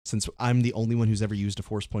loud. Since I'm the only one who's ever used a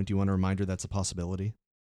force point, do you want a reminder that's a possibility?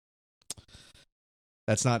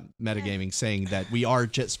 That's not metagaming saying that we are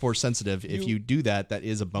jet force sensitive. If you do that, that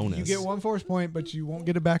is a bonus. You get 1 force point, but you won't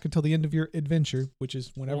get it back until the end of your adventure, which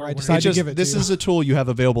is whenever Or I when decide it's to give it to This you. is a tool you have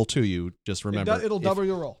available to you. Just remember. It'll double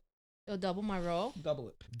your roll. It'll double my roll. Double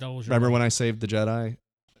it. Doubles your Remember roll. when I saved the Jedi?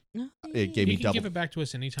 It gave He me can double. give it back to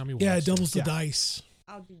us anytime he wants. Yeah, it doubles the Yeah. dice.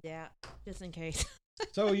 I'll do that just in case.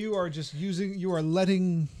 So you are just you are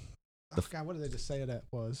letting. Oh, God, what did they just say that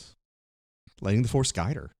was? Letting the force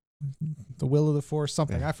guide her. The will of the force,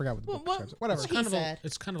 something. Yeah. I forgot what the book What- describes it. Whatever. He Kind of said.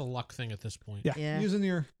 it's kind of a luck thing at this point. Yeah. Yeah. Using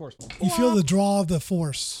your force point. You feel the draw of the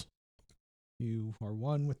force. You are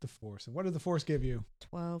one with the force. And what did the force give you?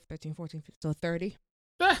 12, 13, 14, 15, so 30.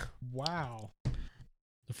 Ah, Wow.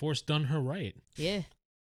 the force done her right. Yeah.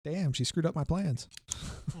 Damn, she screwed up my plans.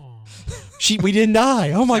 Aw. We didn't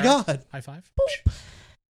die. Oh my Sarah, God. High five.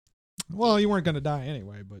 Well, you weren't going to die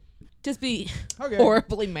anyway, but Just be okay.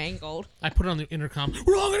 horribly mangled. I put it on the intercom.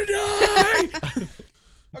 We're all gonna die.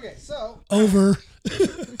 Okay, so Over.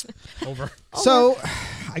 Over. so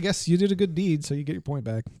I guess you did a good deed, so you get your point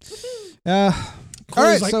back. All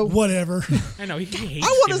Corey's right, like, so whatever. I know he hates. I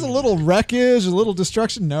want is a giving little me- wreckage, a little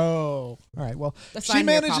destruction. No. All right. Well, The she sign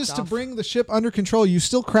here manages popped to off. bring the ship under control. You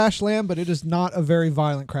still crash land, but it is not a very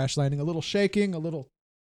violent crash landing. A little shaking, a little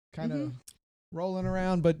kind of rolling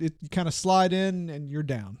around, but you kind of slide in and you're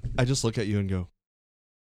down. I just look at you and go,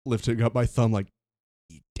 lifting up my thumb like,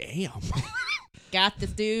 damn. Got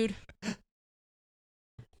this, dude.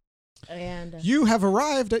 And You have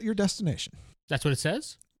arrived at your destination. That's what it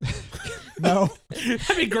says. No,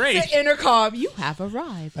 That'd be great. the intercom. You have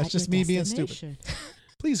arrived. That's at just your me being stupid. destination.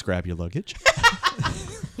 Please grab your luggage.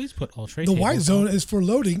 Please put all tray The white tables zone on. is for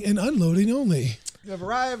loading and unloading only. you have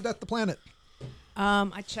arrived at the planet.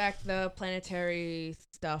 I checked the planetary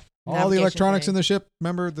stuff. All the navigation electronics in thing. the ship,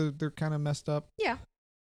 remember, they're kind of messed up. Yeah,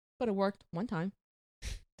 but it worked one time.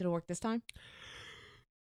 Did it work this time?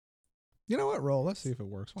 You know what? Roll. Let's see if it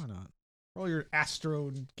works. Why not? Roll your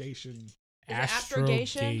astrogation. Is it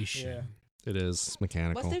astrogation? Astrogation. Yeah. It is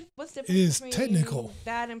mechanical. What's the difference It is between technical.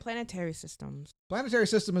 that and planetary systems? Planetary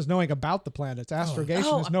system is knowing about the planets. Astrogation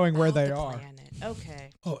Oh, is knowing where about they the are. planet. Okay.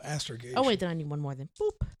 Oh, astrogation. Oh wait, then I need one more. Then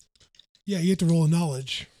boop. Yeah, you have to roll a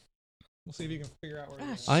knowledge. We'll see if you can figure out where it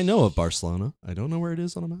Ah, is. I know of Barcelona. I don't know where it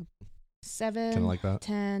is on a map. 7, Kind of like that.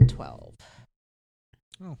 10, 12.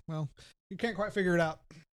 Oh, well, you can't quite figure it out.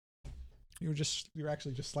 You're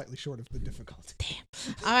actually just slightly short of the difficulty.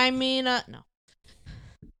 I mean, no.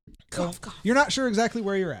 So, Cough, cough. you're not sure exactly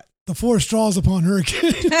where you're at. The force draws upon her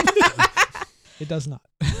again. It does not.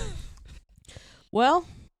 Well,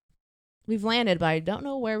 we've landed, but I don't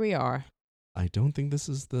know where we are. I don't think this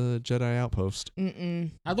is the Jedi outpost.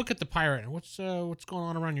 Mm-mm. I look at the pirate and what's going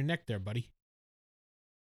on around your neck there, buddy?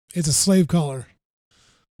 It's a slave collar.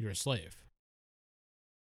 You're a slave.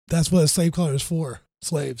 That's what a slave collar is for.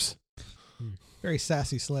 Slaves. Very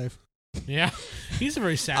sassy slave. Yeah, he's a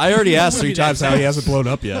very sad. I already asked 3 times how he hasn't blown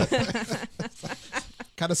up yet.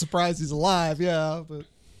 Kind of surprised he's alive, yeah, but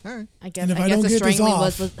all right. I guess, And if I I guess don't the get this strangling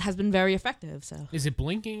off- has been very effective. So Is it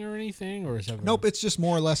blinking or anything, or is that Nope, it's just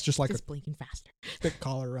more or less just like just blinking faster. a thick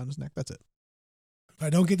collar around his neck. That's it. If I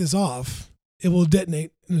don't get this off, it will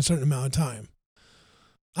detonate in a certain amount of time.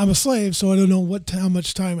 I'm a slave, so I don't know how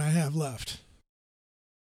much time I have left.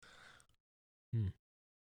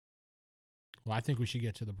 Well, I think we should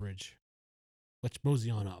get to the bridge. Let's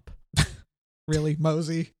mosey on up. Really,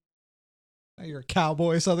 Mosey? Now you're a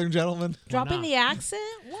cowboy, southern gentleman. Dropping not? the accent?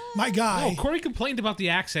 What? My guy. Oh, Corey complained about the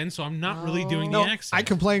accent, so I'm not really doing No, the accent. I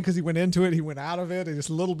complained because he went into it, he went out of it, and just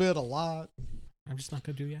a little bit, a lot. I'm just not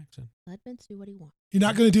gonna do the accent. Let Vince do what he wants. You're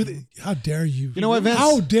not going to do the... How dare you? You know what, Vince?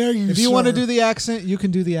 How dare you, If you want to sir? do the accent, you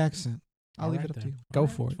can do the accent. I'll All leave right, it up to then. you. Go All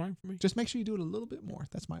right, for it's it. fine for me. Just make sure you do it a little bit more.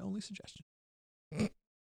 That's my only suggestion.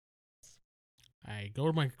 I go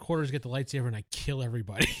to my quarters, get the lightsaber, and I kill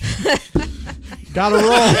everybody. Gotta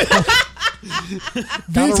roll.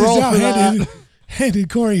 Vince roll has now for that. handed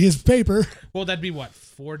Corey his paper. Well, that'd be what?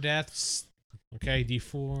 4 deaths. Okay,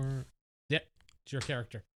 D4. Yep, it's your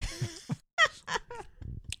character.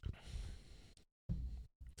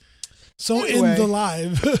 So Anyway. in the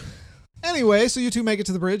live. Anyway, so you two make it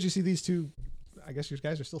to the bridge. You see these two. I guess you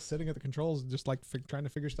guys are still sitting at the controls, just like trying to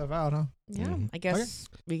figure stuff out, huh? Yeah, Mhm. I guess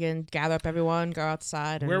we can gather up everyone, go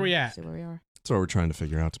outside. And Where we at? See where we are. That's what we're trying to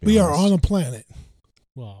figure out, to be We are honest. on a planet.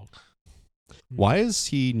 Well, Why is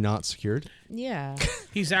he not secured? Yeah.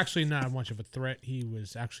 he's actually not much of a threat. He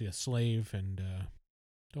was actually a slave, and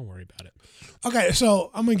don't worry about it. Okay,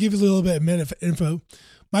 so I'm going to give you a little bit of meta info.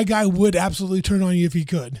 My guy would absolutely turn on you if he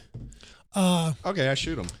could. Okay, I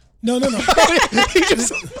shoot him. No. He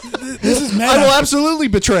just, This is meta. I will absolutely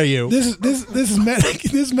betray you. This is meta.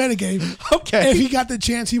 This is metagame. Okay. If he got the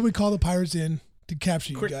chance, he would call the pirates in to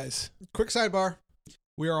capture you guys. Quick sidebar.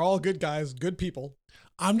 We are all good guys, good people.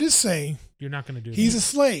 I'm just saying. You're not going to do He's that. a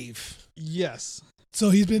slave, Yes. so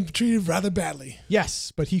he's been treated rather badly.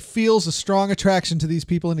 Yes, but he feels a strong attraction to these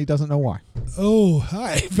people and he doesn't know why. Oh,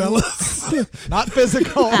 hi, fellas. Not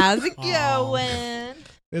physical. How's it Oh. going?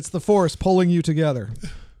 It's the force pulling you together.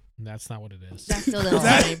 That's not what it is. That's still the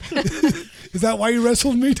that- same. Is that why you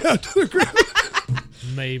wrestled me down to the ground?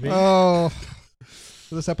 Maybe. Oh.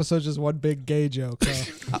 This episode's just one big gay joke.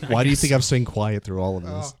 Huh? Why do you think I'm staying quiet through all of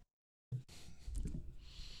this?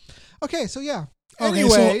 Okay, so yeah. Okay,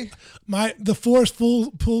 Anyway. the force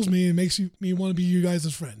pulls me and makes me want to be you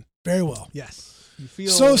guys' friend. Very well. Yes. You feel.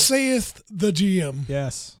 So saith the GM.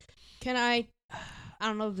 Yes. Can I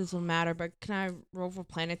don't know if this will matter, but can I roll for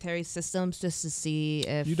planetary systems just to see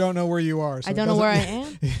if You don't know where you are. So I it don't know doesn't- where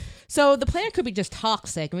I am? So the planet could be just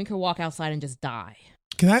toxic and we could walk outside and just die.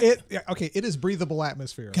 Can I Okay, it is breathable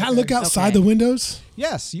atmosphere. can I okay? look outside Okay. the windows?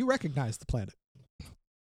 Yes, you recognize the planet.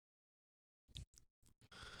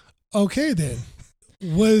 Okay, then.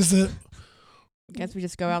 What is it? I guess we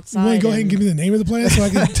just go You outside. want to go ahead and give me the name of the planet so I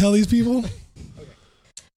can tell these people?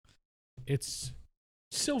 It's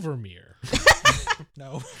Silvermere.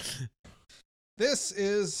 No. This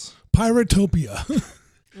is. Piratopia.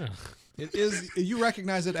 Ugh. It is. You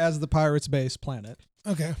recognize it as the Pirates' base planet.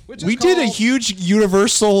 Okay. Which is We did a called- huge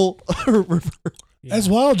universal. Yeah. That's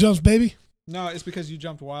wild jumps, baby. No, it's because you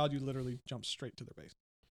jumped wild. You literally jumped straight to their base.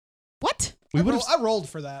 What? I rolled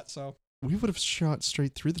for that, so. We would have shot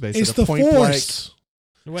straight through the base It's at a the point force.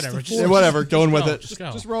 Whatever. the just- force. Whatever, going with go, it. Just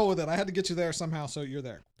go. Just roll with it. I had to get you there somehow, so you're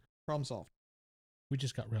there. Problem solved. We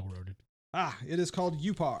just got railroaded. Ah, it is called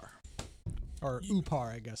UPAR. Or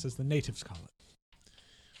UPAR, I guess, as the natives call it.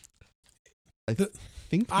 I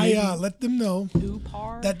think I maybe- let them know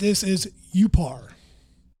Upar? that this is Upar.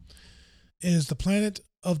 It is the planet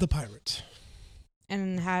of the pirates.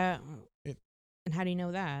 And how It- and how do you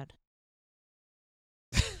know that?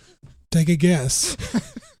 Take a guess.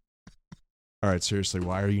 All right, seriously,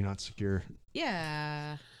 why are you not secure?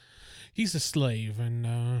 Yeah. He's a slave,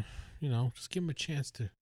 and just give him a chance to,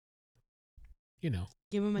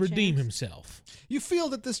 Give him a redeem chance. himself. You feel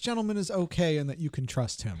that this gentleman is okay and that you can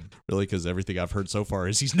trust him. Really, because everything I've heard so far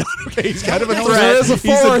is he's not okay. He's kind of a threat. There is a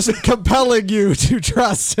He's force compelling you to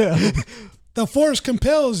trust him. The force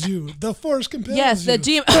compels you. The force compels Yes, you. the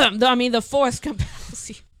GM the force compels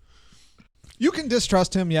you. You can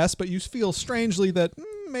distrust him, yes, but you feel strangely that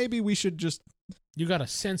maybe we should just. You got a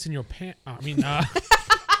sense in your pants.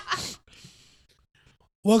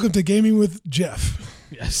 Welcome to Gaming with Jeff.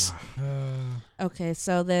 Yes. Okay,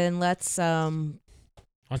 so then let's On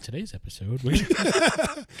today's episode,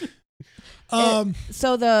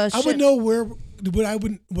 so the I ship, would know where. Would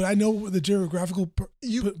I know the geographical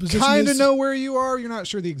You position kind of is? know where you are. You're not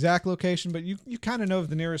sure the exact location, but you kind of know of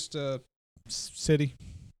the nearest city.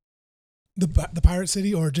 the pirate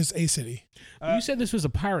city or just a city? you said this was a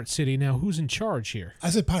pirate city. Now, who's in charge here? I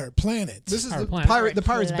said pirate planet. This is Pirate the planet. pirate. The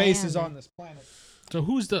pirate's base is Planet. on this planet. So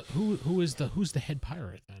who's the head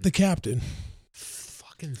pirate then? The captain.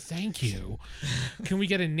 Fucking thank you. Can we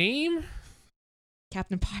get a name?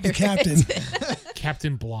 Captain Pirate. The captain.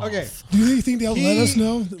 Captain Bloth. Okay. Do you think they'll let He- us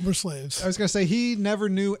know that we're slaves? I was gonna say he never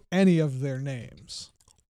knew any of their names.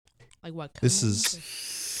 Like what? This colors?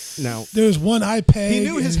 is now. There's one iPad. He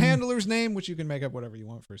knew his handler's name, which you can make up whatever you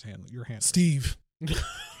want for his handler. Your handler. Steve. Now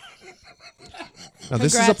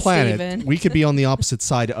this is a Congrats, planet. Steven. We could be on the opposite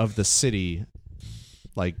side of the city,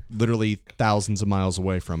 like literally thousands of miles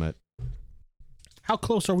away from it. How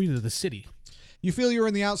close are we to the city? You feel you're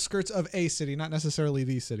in the outskirts of a city, not necessarily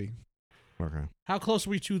the city. Okay. How close are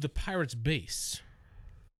we to the pirate's base?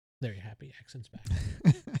 There, you happy accent's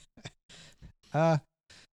back. I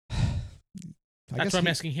That's guess what I'm he-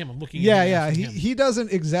 asking him. I'm looking. Yeah, at him yeah. asking He him. he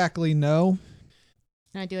doesn't exactly know.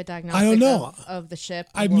 Can I do a diagnostic I don't know. Of the ship?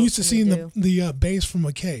 I'm What used to can we seeing do? the base from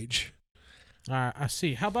a cage. All right, I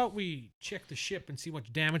see. How about we check the ship and see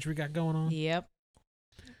what damage we got going on? Yep.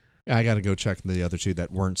 I got to go check the other two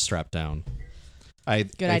that weren't strapped down.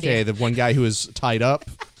 Good idea. The one guy who was tied up,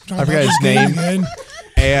 Trying I to forgot his name. Again.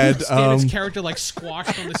 and Stan's character like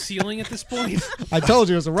squashed on the ceiling at this point. I told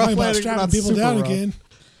you it was a rough Talking about landing. strapping Not people super down rough.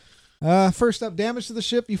 again. First up, damage to the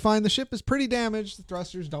ship. You find the ship is pretty damaged. The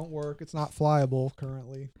thrusters don't work. It's not flyable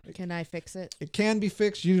currently. Can I fix it? It can be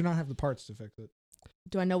fixed. You do not have the parts to fix it.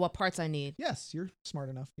 Do I know what parts I need? Yes, you're smart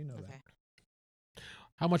enough. You know Okay.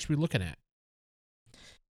 How much are we looking at?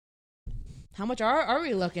 How much are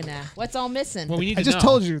we looking at? What's all missing? Well, we need I to just know.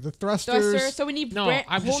 told you the thrusters. Thruster. So we need No, I'm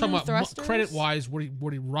whole just talking new about thrusters? credit-wise. What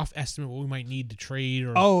a rough estimate what we might need to trade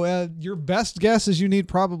or. Your best guess is you need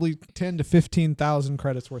probably 10 to 15,000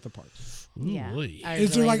 credits worth of parts. Yeah. Ooh, I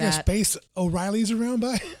Is there really like a that. space O'Reilly's around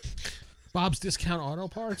by? Bob's Discount Auto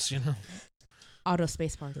Parts, Auto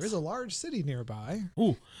space parts? There is a large city nearby.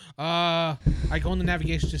 Ooh, I go in the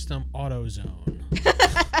navigation system AutoZone.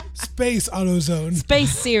 Space AutoZone.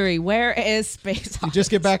 Space Siri. Where is Space? You just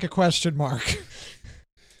get back a question mark.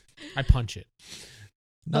 I punch it.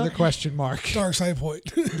 Another question mark. Dark Side Point.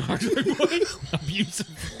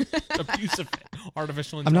 Abusive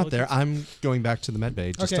artificial intelligence. I'm not there. I'm going back to the med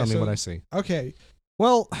bay. Just Okay, tell me so- what I see. Okay.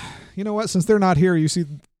 Well, you know what? Since they're not here, you see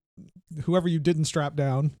whoever you didn't strap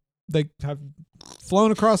down, they have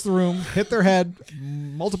flown across the room, hit their head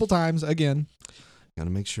multiple times again. Gotta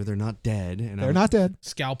make sure they're not dead. And They're not dead.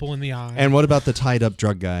 Scalpel in the eye. And what about the tied up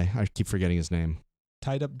drug guy? I keep forgetting his name.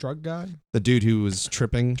 Tied up drug guy? The dude who was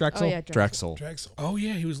tripping. Drexel? Oh yeah, Drexel. Drexel. oh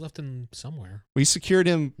yeah, he was left in somewhere. We secured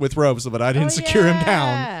him with ropes, but I didn't secure him down.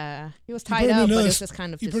 Yeah, he was You tied put him up, in but another- it's just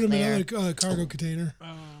kind of You just put him there. in another cargo container.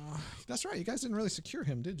 That's right. You guys didn't really secure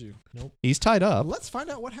him, did you? He's tied up. Let's find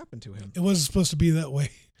out what happened to him. It wasn't supposed to be that way.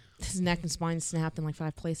 His neck and spine snapped in like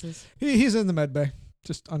 5 places. He's in the med bay,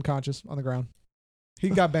 just unconscious on the ground. He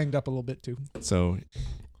got banged up a little bit, too. So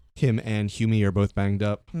him and Hume are both banged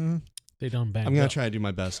up. Mm-hmm. They done bang. I'm going to try to do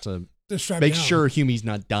my best to They're strapped make down. sure Hume's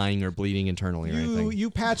not dying or bleeding internally or anything. You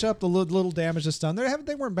patch up the little damage that's done.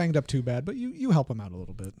 They weren't banged up too bad, but you help them out a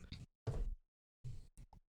little bit.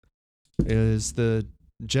 Is the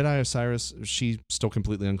Jedi Osiris, is she still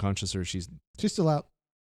completely unconscious or she's... She's still out.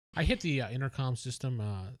 I hit the intercom system.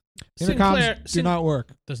 Intercoms do not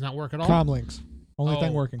work. does not work at all. Comm links. Only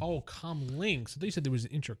thing working. Oh, comm links. They said there was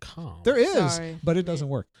an intercom. There is, Sorry. but it doesn't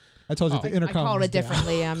work. I told you the I intercom called was it down.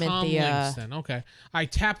 differently. I meant Comm the links then. Okay. I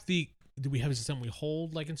tapped the. Do we have something we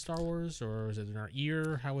hold like in Star Wars, or is it in our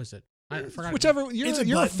ear? How is it? I forgot. Whichever It's you're a a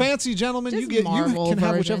button. fancy gentleman. Just You Marvel can have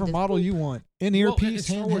version. whichever Just model boop. you want. In Well, in earpiece,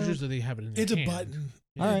 Star Wars, handheld. usually they have it in their It's a hand. button.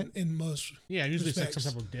 Yeah. All right. In most. Yeah, usually it's like some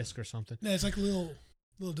respects. type of disc or something. No, it's like a little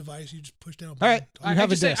device you just push down. All right. button. You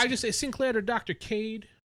have a I disc. just say Sinclair or Dr. Cade.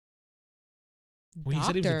 Well, he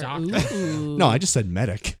said he was a doctor. Ooh. No, I just said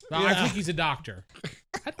medic. I think he's a doctor.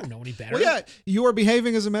 I don't know any better. Well, yeah, you are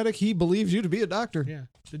behaving as a medic. He believes you to be a doctor. Yeah.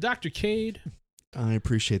 The Dr. Cade. I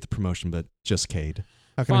appreciate the promotion, but just Cade.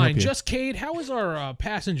 How can I Fine. help you? Just Cade. How is our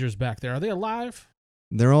passengers back there? Are they alive?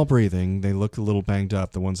 They're all breathing. They look a little banged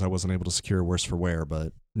up. The ones I wasn't able to secure worse for wear,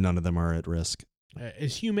 but none of them are at risk.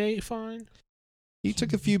 Is Hume fine? He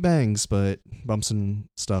took a few bangs, but bumps and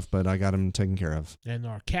stuff, but I got him taken care of. And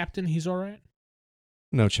our captain, he's all right?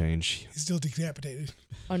 No change. He's still decapitated.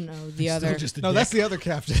 Oh no, the He's other. still just a No, dick. that's the other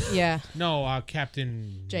captain. Yeah, No,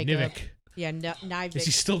 Captain Jacob. Nivik. yeah, no, Is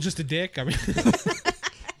he still just a dick? I mean,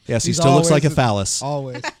 Yes, he He's still looks like a always- phallus.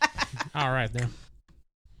 Always. all right then.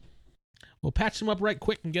 We'll patch him up right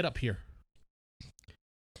quick and get up here.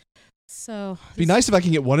 So It'd be nice if I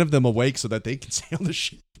can get one of them awake so that they can stay on the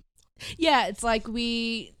ship. yeah, it's like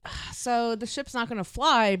so the ship's not gonna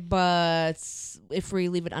fly, but if we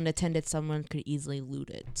leave it unattended, someone could easily loot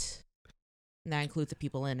it. And that includes the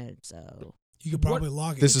people in it. So You could probably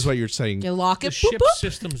log it. This is what you're saying. you lock The it. Boop, ship boop.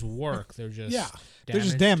 systems work. They're just Yeah. They're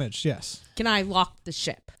just damaged. damaged, yes. Can I lock the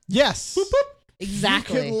ship? Yes.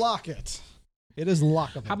 Exactly. You can lock it. It is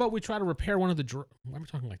lockable. How about we try to repair one of the why am I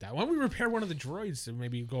talking like that? Why don't we repair one of the droids and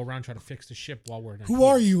maybe go around and try to fix the ship while we're not Who here?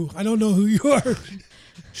 are you? I don't know who you are.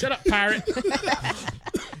 Shut up, pirate.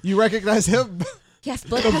 you recognize him? Yes,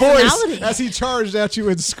 but The personality. voice as he charged at you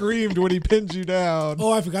and screamed when he pinned you down.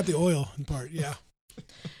 Oh, I forgot the oil part. Yeah.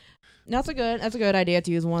 That's a good idea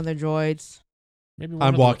to use one of the droids. Maybe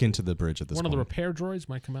I'm walking to the bridge at this One point. of the repair droids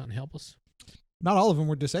might come out and help us. Not all of them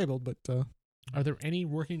were disabled, but Are there any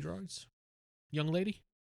working droids? Young lady?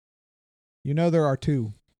 you know there are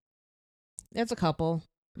 2. There's a couple.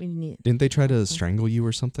 We need. Didn't they try to strangle you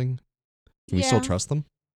or something? Can we still Yeah. trust them?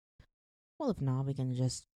 Well, if not, we can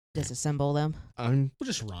just disassemble them. I'm We'll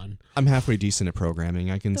just run. halfway decent at programming.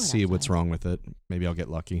 I can Go see what's outside. wrong with it. Maybe I'll get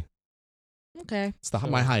lucky. Okay. It's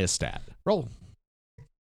my highest stat. Roll.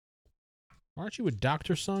 Aren't you a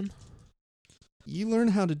doctor, son? You learn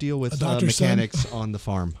how to deal A with doctor's son? mechanics on the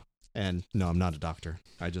farm. And no, I'm not a doctor.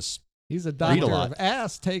 I just He's a Read a doctor lot. of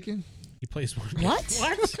ass taking. He plays one. What?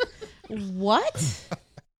 What? What?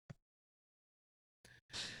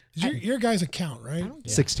 Your guy's a count, I right? don't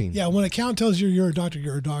 16. Yeah, when a count tells you you're a doctor,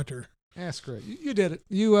 you're a doctor. That's great. You did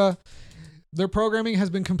it. Their programming has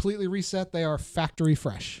been completely reset. They are factory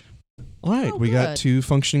fresh. All right, Oh, we got good. 2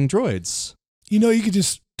 functioning droids. You know, you could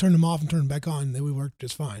just turn them off and turn them back on, and they would work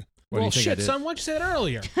just fine. What do well, you think I shit, did? son, why'd you say that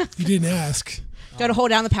earlier? You didn't ask. Gotta hold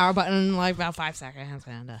down the power button in like about 5 seconds.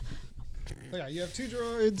 And, Oh, yeah, you have 2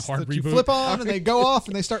 droids Hard that you reboot. flip on, and they go off,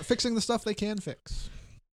 and they start fixing the stuff they can fix.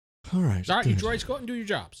 All right. All right, you good. droids, go out and do your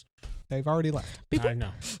jobs. They've already left. I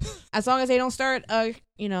know. as long as they don't start,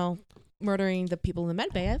 murdering the people in the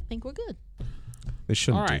med bay, I think we're good. They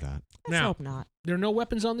shouldn't All right. do that. Let's Now- hope not. There are no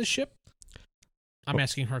weapons on this ship? I'm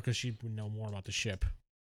asking her because she would know more about the ship.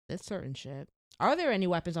 That's certain shit. Are there any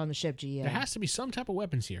weapons on the ship, GM? There has to be some type of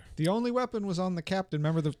weapons here. The only weapon was on the captain.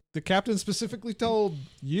 Remember, the captain specifically told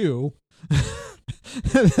you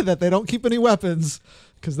that they don't keep any weapons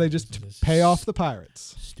because they just pay off the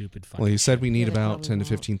pirates. Stupid fucking Well, you said we need Yeah, they about probably 10 to won't.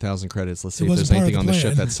 15,000 credits. Let's It see if wasn't there's part of anything on the the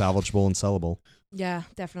ship plan. that's salvageable and sellable. Yeah,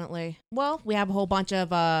 definitely. Well, we have a whole bunch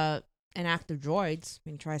of inactive droids.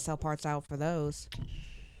 We can try to sell parts out for those.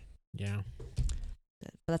 Yeah.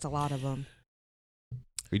 But that's a lot of them.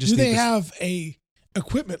 We just Do need they this- have a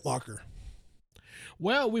equipment locker?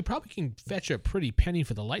 Well, we probably can fetch a pretty penny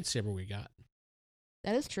for the lightsaber we got.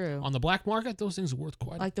 That is true. On the black market, those things are worth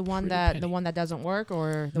quite Like the one pretty that penny. doesn't work,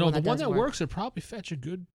 or the No, one the that one does that work? works would probably fetch a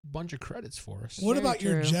good bunch of credits for us. What Very about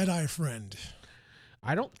your true. Jedi friend?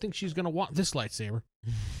 I don't think she's going to want this lightsaber.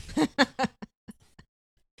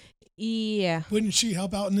 Yeah. Wouldn't she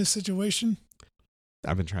help out in this situation?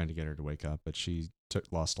 I've been trying to get her to wake up, but she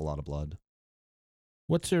lost a lot of blood.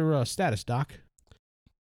 What's her status, Doc?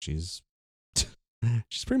 She's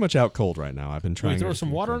pretty much out cold right now. I've been Can we trying. throw to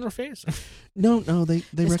some water on her face? No, they Just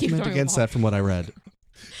keep recommend throwing against water. that from what I read.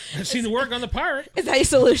 I've seen the work on the pirate. Is that your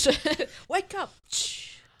solution? Wake up.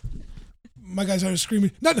 My guys are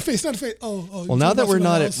screaming, not in the face, not in the face. Oh. Well, you're now talking that about we're not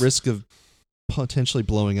somebody at else? risk of potentially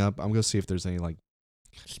blowing up, I'm going to see if there's any like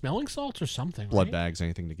Smelling salts or something, blood right? bags,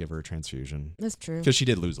 anything to give her a transfusion. That's true. Because she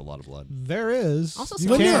did lose a lot of blood. There is. Also, you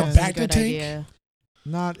Wasn't there a can, back good tank? idea.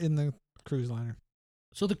 not in the cruise liner.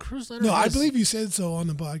 So the cruise liner No, I has- believe you said so on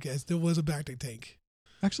the podcast. There was a bacta tank.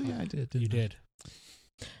 Actually, yeah, I did. You didn't I? did.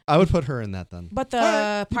 I would put her in that then. But the All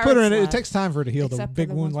right, you pirates put her in it. It left. takes time for her to heal. The Except for big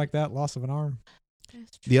the wound ones- like that, loss of an arm.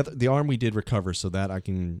 That's true. The arm we did recover, so that I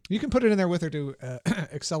can. You can put it in there with her to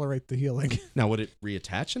accelerate the healing. Now, would it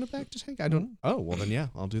reattach in a back to tank? I don't. Oh, well then, yeah,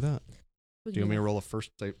 I'll do that. We Do you want me to can- roll a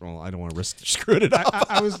first? Well, I don't want to risk screwing it I, up.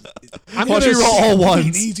 I was. I'm Why gonna don't you roll all assume- once?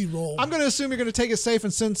 An easy roll. I'm going to assume you're going to take it safe,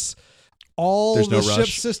 and since all There's the no ship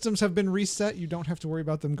rush. systems have been reset, you don't have to worry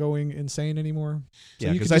about them going insane anymore. So Yeah,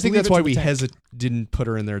 you because can I just think leave that's it why to we the tank. didn't put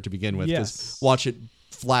her in there to begin with. 'Cause Yes. watch it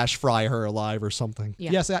flash fry her alive or something.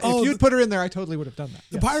 Yeah. Yes, if Oh, you'd put her in there, I totally would have done that.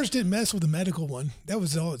 the Yes. pirates didn't mess with the medical one. That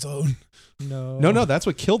was all its own. No. No, that's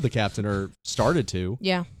what killed the captain or started to.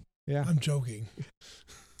 Yeah. Yeah. I'm joking.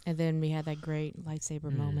 And then we had that great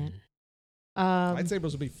lightsaber Hmm. moment.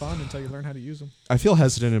 Lightsabers will be fun until you learn how to use them. I feel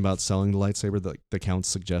hesitant about selling the lightsaber that the count's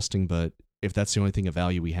suggesting, but if that's the only thing of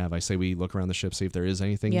value we have, I say we look around the ship, see if there is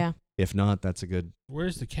anything. Yeah. If not, that's a good.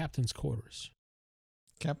 Where's the captain's quarters?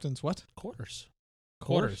 Captain's what? Quarters.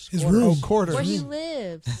 Quarters. His Quarters. room. Oh, quarters. Where he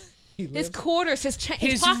lives. He His lives- quarters, his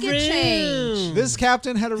His pocket change. room. This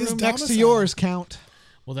captain had a His room next to domicile. yours, Count.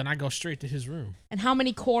 Well, then I go straight to his room. And how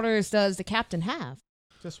many quarters does the captain have?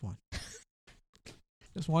 Just one.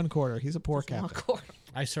 Just one quarter. He's a poor Just one captain. quarter.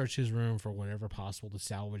 I search his room for whatever possible to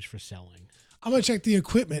salvage for selling. I'm going to check the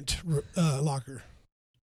equipment locker.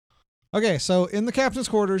 Okay, so in the captain's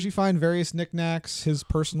quarters, you find various knickknacks, his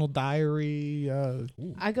personal diary.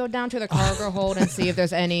 I go down to the cargo hold and see if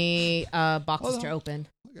there's any boxes Hold to on. open.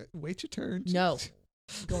 Wait your turn. No.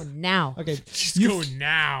 Going now. Okay. She's You- going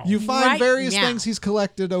now. You find Right various now. things he's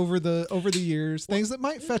collected over the years, things that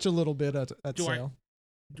might fetch a little bit at Do I- sale.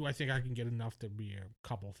 Do I think I can get enough to be a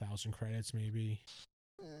couple thousand credits, maybe?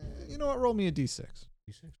 You know what? Roll me a d6.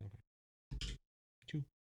 D6? Okay.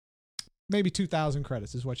 Maybe 2,000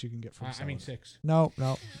 credits is what you can get from I selling mean it. 6. No.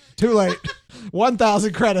 Too late.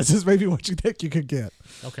 1,000 credits is maybe what you think you could get.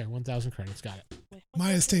 Okay, 1,000 credits. Got it.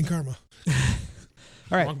 Minus 10 karma. All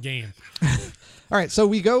right. Wrong game. All right. So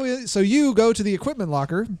you go to the equipment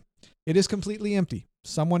locker. It is completely empty.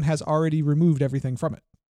 Someone has already removed everything from it.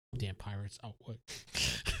 Damn pirates. Oh, what?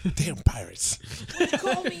 Damn pirates.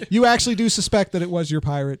 You actually do suspect that it was your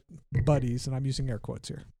pirate buddies, and I'm using air quotes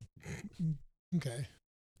here. Okay.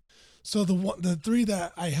 So the three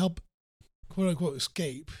that I helped, quote unquote,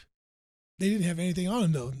 escape, they didn't have anything on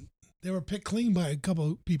them though. They were picked clean by a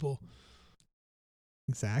couple of people.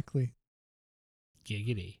 Exactly.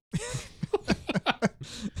 Giggity.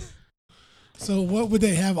 So what would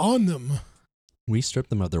they have on them? We stripped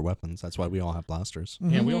them of their weapons. That's why we all have blasters.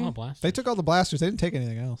 Yeah, we all Mhm. have blasters. They took all the blasters. They didn't take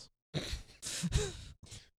anything else.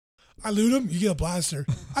 I loot them, you get a blaster.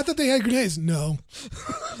 I thought they had grenades. No.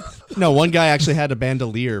 No, one guy actually had a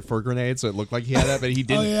bandolier for grenades, so it looked like he had that, but he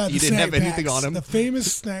didn't. Oh yeah, he the didn't have snack anything packs, on him. The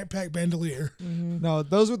famous snack pack bandolier. No,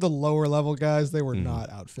 those were the lower level guys. They were not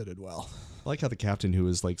outfitted well. I like how the captain, who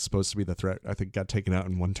was like supposed to be the threat, I think got taken out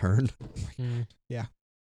in one turn. Yeah.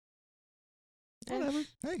 Whatever.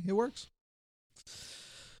 Hey, it works.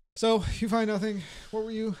 So you find nothing. What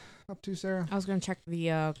were you up to, Sarah? I was gonna check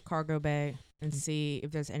the cargo bay and see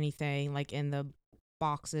if there's anything like in the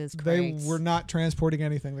boxes. Crates. They were not transporting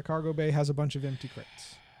anything. The cargo bay has a bunch of empty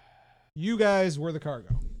crates. You guys were the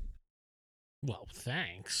cargo. Well,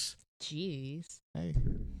 thanks. Jeez. Hey,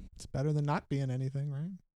 it's better than not being anything,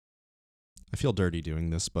 right? I feel dirty doing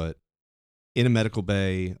this, but in a medical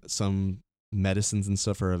bay, some medicines and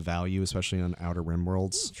stuff are of value, especially on Outer Rim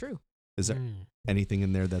worlds. True. Is there anything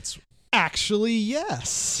in there that's... Actually,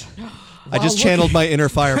 yes. I just channeled my inner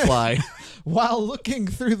Firefly. While looking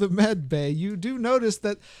through the med bay, you do notice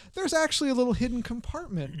that there's actually a little hidden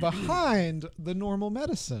compartment behind the normal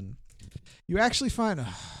medicine. You actually find...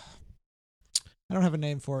 I don't have a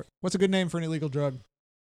name for it. What's a good name for an illegal drug?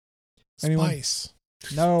 Anyone? Spice.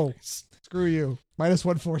 No. Screw you.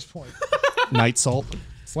 -1 force point. Night salt.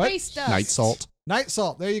 What? Space dust. Night salt. Night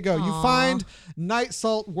salt. There you go. You Aw. find night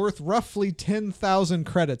salt worth roughly 10,000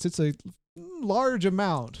 credits. It's a large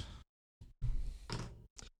amount.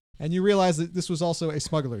 And you realize that this was also a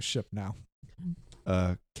smuggler's ship now.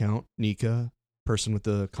 Count Nika, person with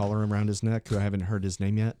the collar around his neck, who I haven't heard his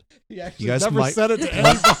name yet. He actually You guys never might- said it to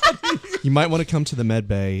anybody. You might want to come to the med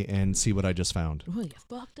bay and see what I just found. Oh, you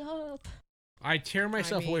fucked up. I tear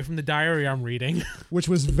myself mean- away from the diary I'm reading. Which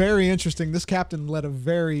was very interesting. This captain led a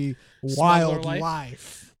very wild life?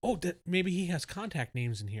 life. Oh, maybe he has contact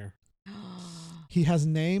names in here. He has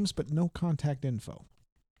names, but no contact info.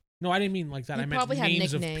 No, I didn't mean like that. He I meant probably had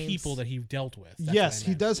names of nicknames. people that he dealt with. That's Yes, what I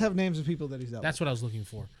he meant. does have names of people that he's dealt That's what I was looking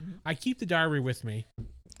for. I keep the diary with me.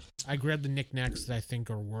 I grab the knickknacks that I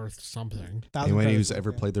think are worth something. with. Anyone who's 1,000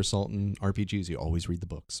 ever credits, played their salt in RPGs, you always read the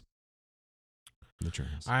books. The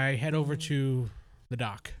journals. I head over to the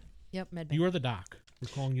dock. Yep, med bay. You are the dock. We're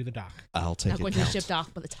calling you the dock. I'll take Not it. going to the Count. ship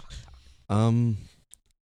dock, but the dock.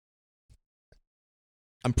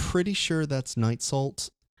 I'm pretty sure that's night salt,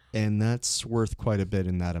 and that's worth quite a bit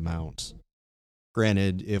in that amount.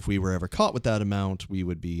 Granted, if we were ever caught with that amount, we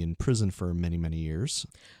would be in prison for many, many years.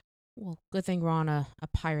 Well, good thing we're on a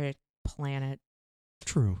pirate planet.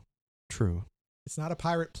 True. It's not a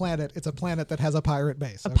pirate planet. It's a planet that has a pirate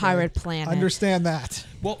base. A okay? pirate planet. Understand that.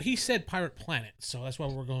 Well, he said pirate planet, so that's why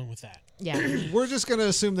we're going with that. Yeah. We're just going to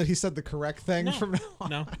assume that he said the correct thing No. from now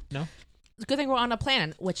on. No. It's a good thing we're on a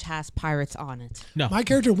planet which has pirates on it. No. My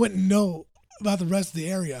character wouldn't know about the rest of the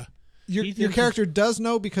area Your Ethan's- character does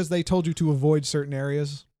know because they told you to avoid certain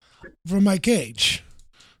areas. from my cage.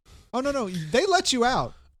 Oh, no. They let you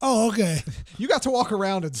out. Oh, okay. You got to walk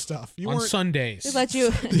around and stuff. You On weren't, Sundays. They let you.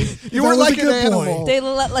 you weren't was a like an good boy. animal. They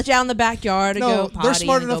let you out in the backyard to No, go potty. they're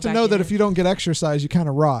smart and enough go to back know that in. if you don't get exercise, you kind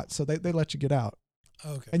of rot. So they let you get out.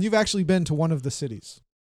 Okay. And you've actually been to one of the cities.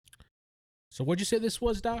 So what'd you say this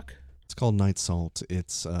was, Doc? It's called night salt.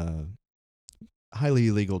 It's a highly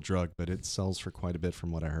illegal drug, but it sells for quite a bit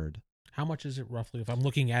from what I heard. How much is it roughly? If I'm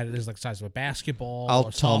looking at it as like the size of a basketball, I'll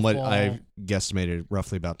or tell them what softball, I guesstimated,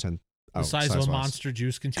 roughly about 10. the size of a size-wise. Monster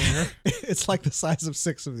Juice container. It's like the size of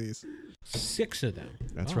 6 of these. 6 of them.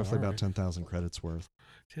 That's Oh, roughly all about right. 10,000 credits worth.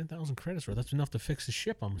 10,000 credits worth. That's enough to fix the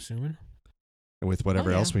ship, I'm assuming. And with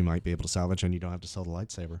whatever yeah. else we might be able to salvage, and you don't have to sell the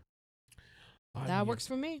lightsaber. Yeah. That works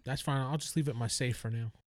for me. That's fine. I'll just leave it in my safe for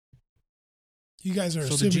now. You guys are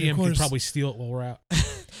So the assuming, GM of could course. probably steal it while we're out.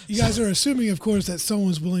 You guys are assuming, of course, that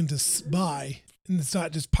someone's willing to buy, and it's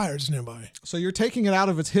not just pirates nearby. So you're taking it out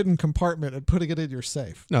of its hidden compartment and putting it in your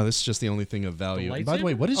safe. No, this is just the only thing of value. The And by the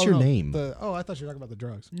way, lightsaber? what is Oh, your no, name? I thought you were talking about the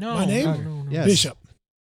drugs. No. My name? No. Yes. Bishop.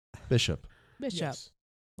 Bishop. Bishop. Yes.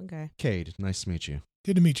 Okay. Cade, nice to meet you.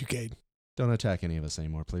 Good to meet you, Cade. Don't attack any of us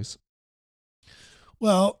anymore, please.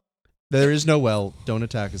 Well, There is no well. Don't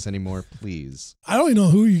attack us anymore, please. I don't even know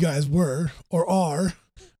who you guys were or are,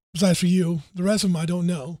 besides for you. The rest of them I don't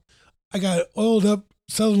know. I got an oiled up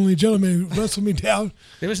southerly gentleman who wrestled me down.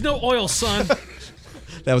 There was no oil, son.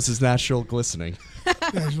 That was his natural glistening.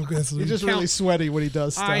 He's just really sweaty when he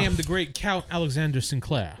does stuff. I am the great Count Alexander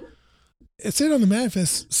Sinclair. It said on the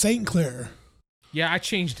manifest Saint Clair. Yeah, I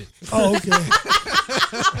changed it. Oh, okay.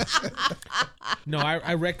 No,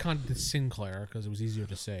 I retconned to Sinclair because it was easier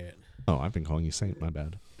to say it. Oh, I've been calling you Saint. My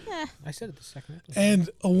bad. I said it the second episode. And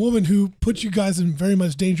a woman who put you guys in very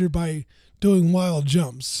much danger by doing wild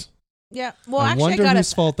jumps. Yeah. Well, I actually, I wonder got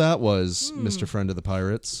whose it. fault that was, Mr. Friend of the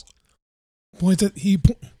Pirates. He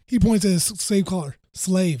points at his slave collar.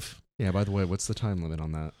 Slave. Yeah, by the way, what's the time limit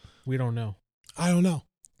on that? We don't know. I don't know.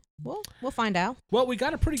 We'll find out. Well, we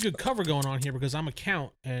got a pretty good cover going on here because I'm a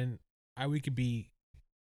count, and we could be.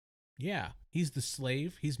 Yeah, he's the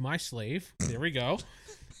slave. He's my slave. There we go.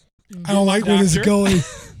 I don't like where this is Doctor. going.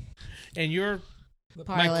 And you're The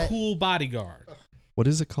my pilot. cool bodyguard. What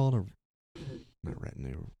is it called? Not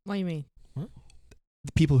retinue. What do you mean?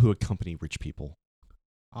 The people who accompany rich people.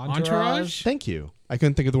 Entourage? Thank you. I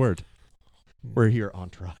couldn't think of the word. We're here,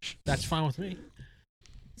 entourage. That's fine with me.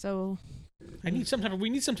 So We need some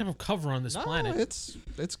type of cover on this No, planet.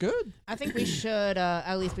 it's good. I think we should,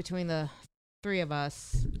 at least between the three of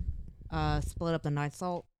us, split up the night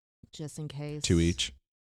salt just in case. 2 each.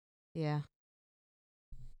 Yeah.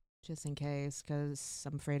 Just in case, because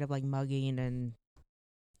I'm afraid of like mugging and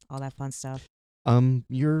all that fun stuff.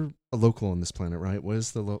 You're a local on this planet, right? What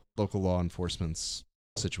is the local law enforcement's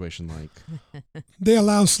situation like? They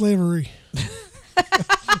allow slavery.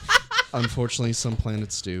 Unfortunately, some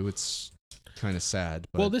planets do. It's kind of sad.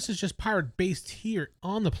 But Well, this is just pirate based here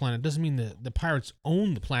on the planet. Doesn't mean the pirates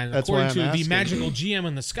own the planet. That's why According to I'm the asking. magical GM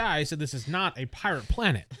in the sky, said this is not a pirate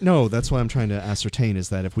planet. no, that's why I'm trying to ascertain is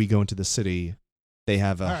that if we go into the city, they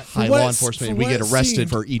have a All right. high For what law it- enforcement, for and we what get it arrested seemed,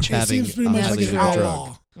 for each it having seems pretty much like having an a drug.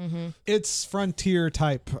 outlaw. Mm-hmm. It's frontier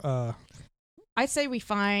type. I'd say we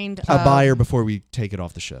find A buyer before we take it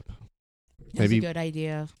off the ship. That's maybe- a good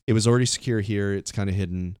idea. It was already secure here. It's kind of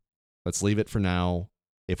hidden. Let's leave it for now.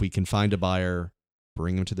 If we can find a buyer,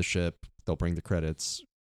 bring him to the ship. They'll bring the credits.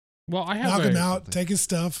 Well, I have Knock him a, out, take his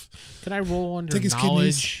stuff. Can I roll under Take his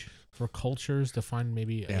knowledge for cultures to find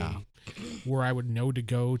maybe Yeah. where I would know to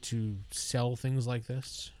go to sell things like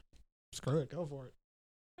this? Screw it, go for it.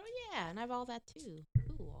 Oh yeah, and I have all that too.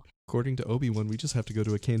 Cool. According to Obi-Wan, we just have to go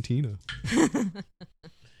to a cantina.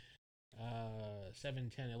 7,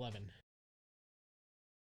 10, 11.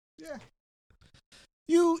 Yeah.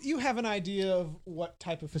 You have an idea of what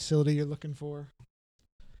type of facility you're looking for,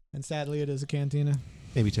 and sadly, it is a cantina.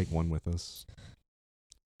 Maybe take one with us,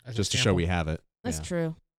 As a just to show sample. we have it. That's Yeah.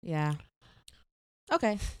 true. Yeah.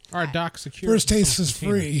 Okay. All right, Doc, secure. First taste some is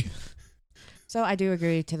container. free. So I do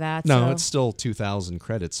agree to that. No, so. it's still 2,000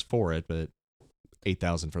 credits for it, but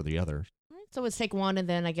 8,000 for the other. So let's take one, and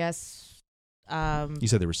then I guess. You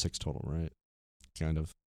said there were 6 total, right? Kind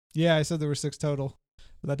of. Yeah, I said there were 6 total,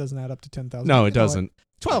 but that doesn't add up to 10,000. No, it doesn't.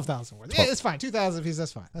 12,000 worth. Yeah, it's fine. 2,000 piece.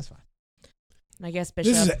 That's fine. That's fine. I guess This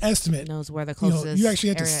Bishop is an estimate. knows where the You know, closest. you actually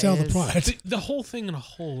have to area sell the is. product. The whole thing in a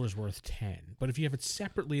whole is worth 10, but if you have it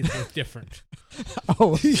separately, it's worth different.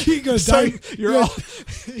 Oh, He goes so down.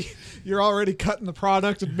 you're already cutting the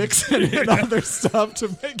product and mixing in other stuff to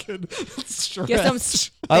make it stretch. Get some space,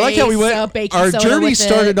 I like how we went. baking Our soda journey with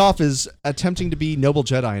started it. off as attempting to be noble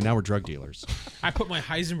Jedi, and now we're drug dealers. I put my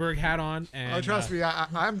Heisenberg hat on and Oh, trust me,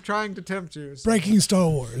 I'm trying to tempt you. so- Breaking Star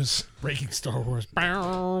Wars. breaking Star Wars. I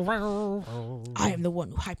am the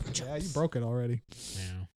one who hyperjumps. Yeah, you broke it already.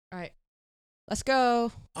 Yeah. All right, let's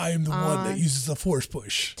go I am the one that On. uses the Force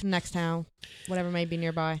push. to the next town, whatever may be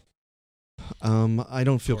nearby. I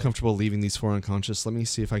don't feel Sure. comfortable leaving these 4 unconscious. Let me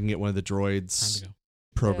see if I can get one of the Time droids to go.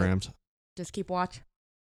 programmed. Just keep watch.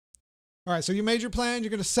 All right, so you made your plan. You're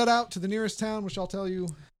going to set out to the nearest town, which I'll tell you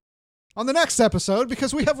on the next episode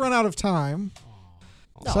because we have run out of time.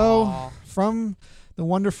 So, Aw. from the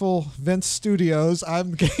wonderful Vince Studios,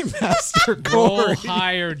 I'm Game Master Roll Corey.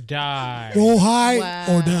 high or die. Roll high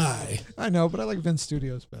Wow. or die. I know, but I like Vince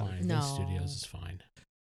Studios better. Fine. No. Vince Studios is fine.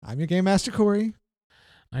 I'm your Game Master Corey.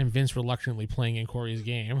 I'm Vince reluctantly playing in Corey's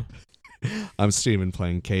game. I'm Steven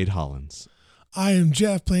playing Cade Hollins. I am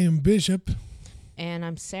Jeff playing Bishop. And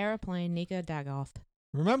I'm Sarah playing Nika Dagoth.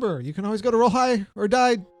 Remember, you can always go to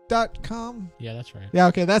rollhighordie.com. Yeah, that's right. Yeah,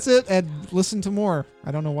 okay, that's it. And listen to more.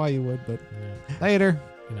 I don't know why you would, but Yeah. later.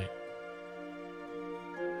 Good night.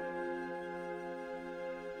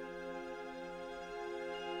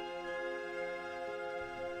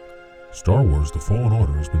 Star Wars The Fallen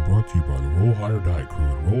Order has been brought to you by the Roll Higher Die crew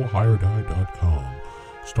at rollhigherdie.com.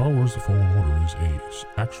 Star Wars The Fallen Order is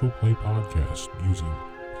a actual play podcast using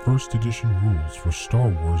first edition rules for Star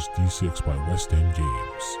Wars D6 by West End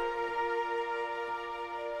Games.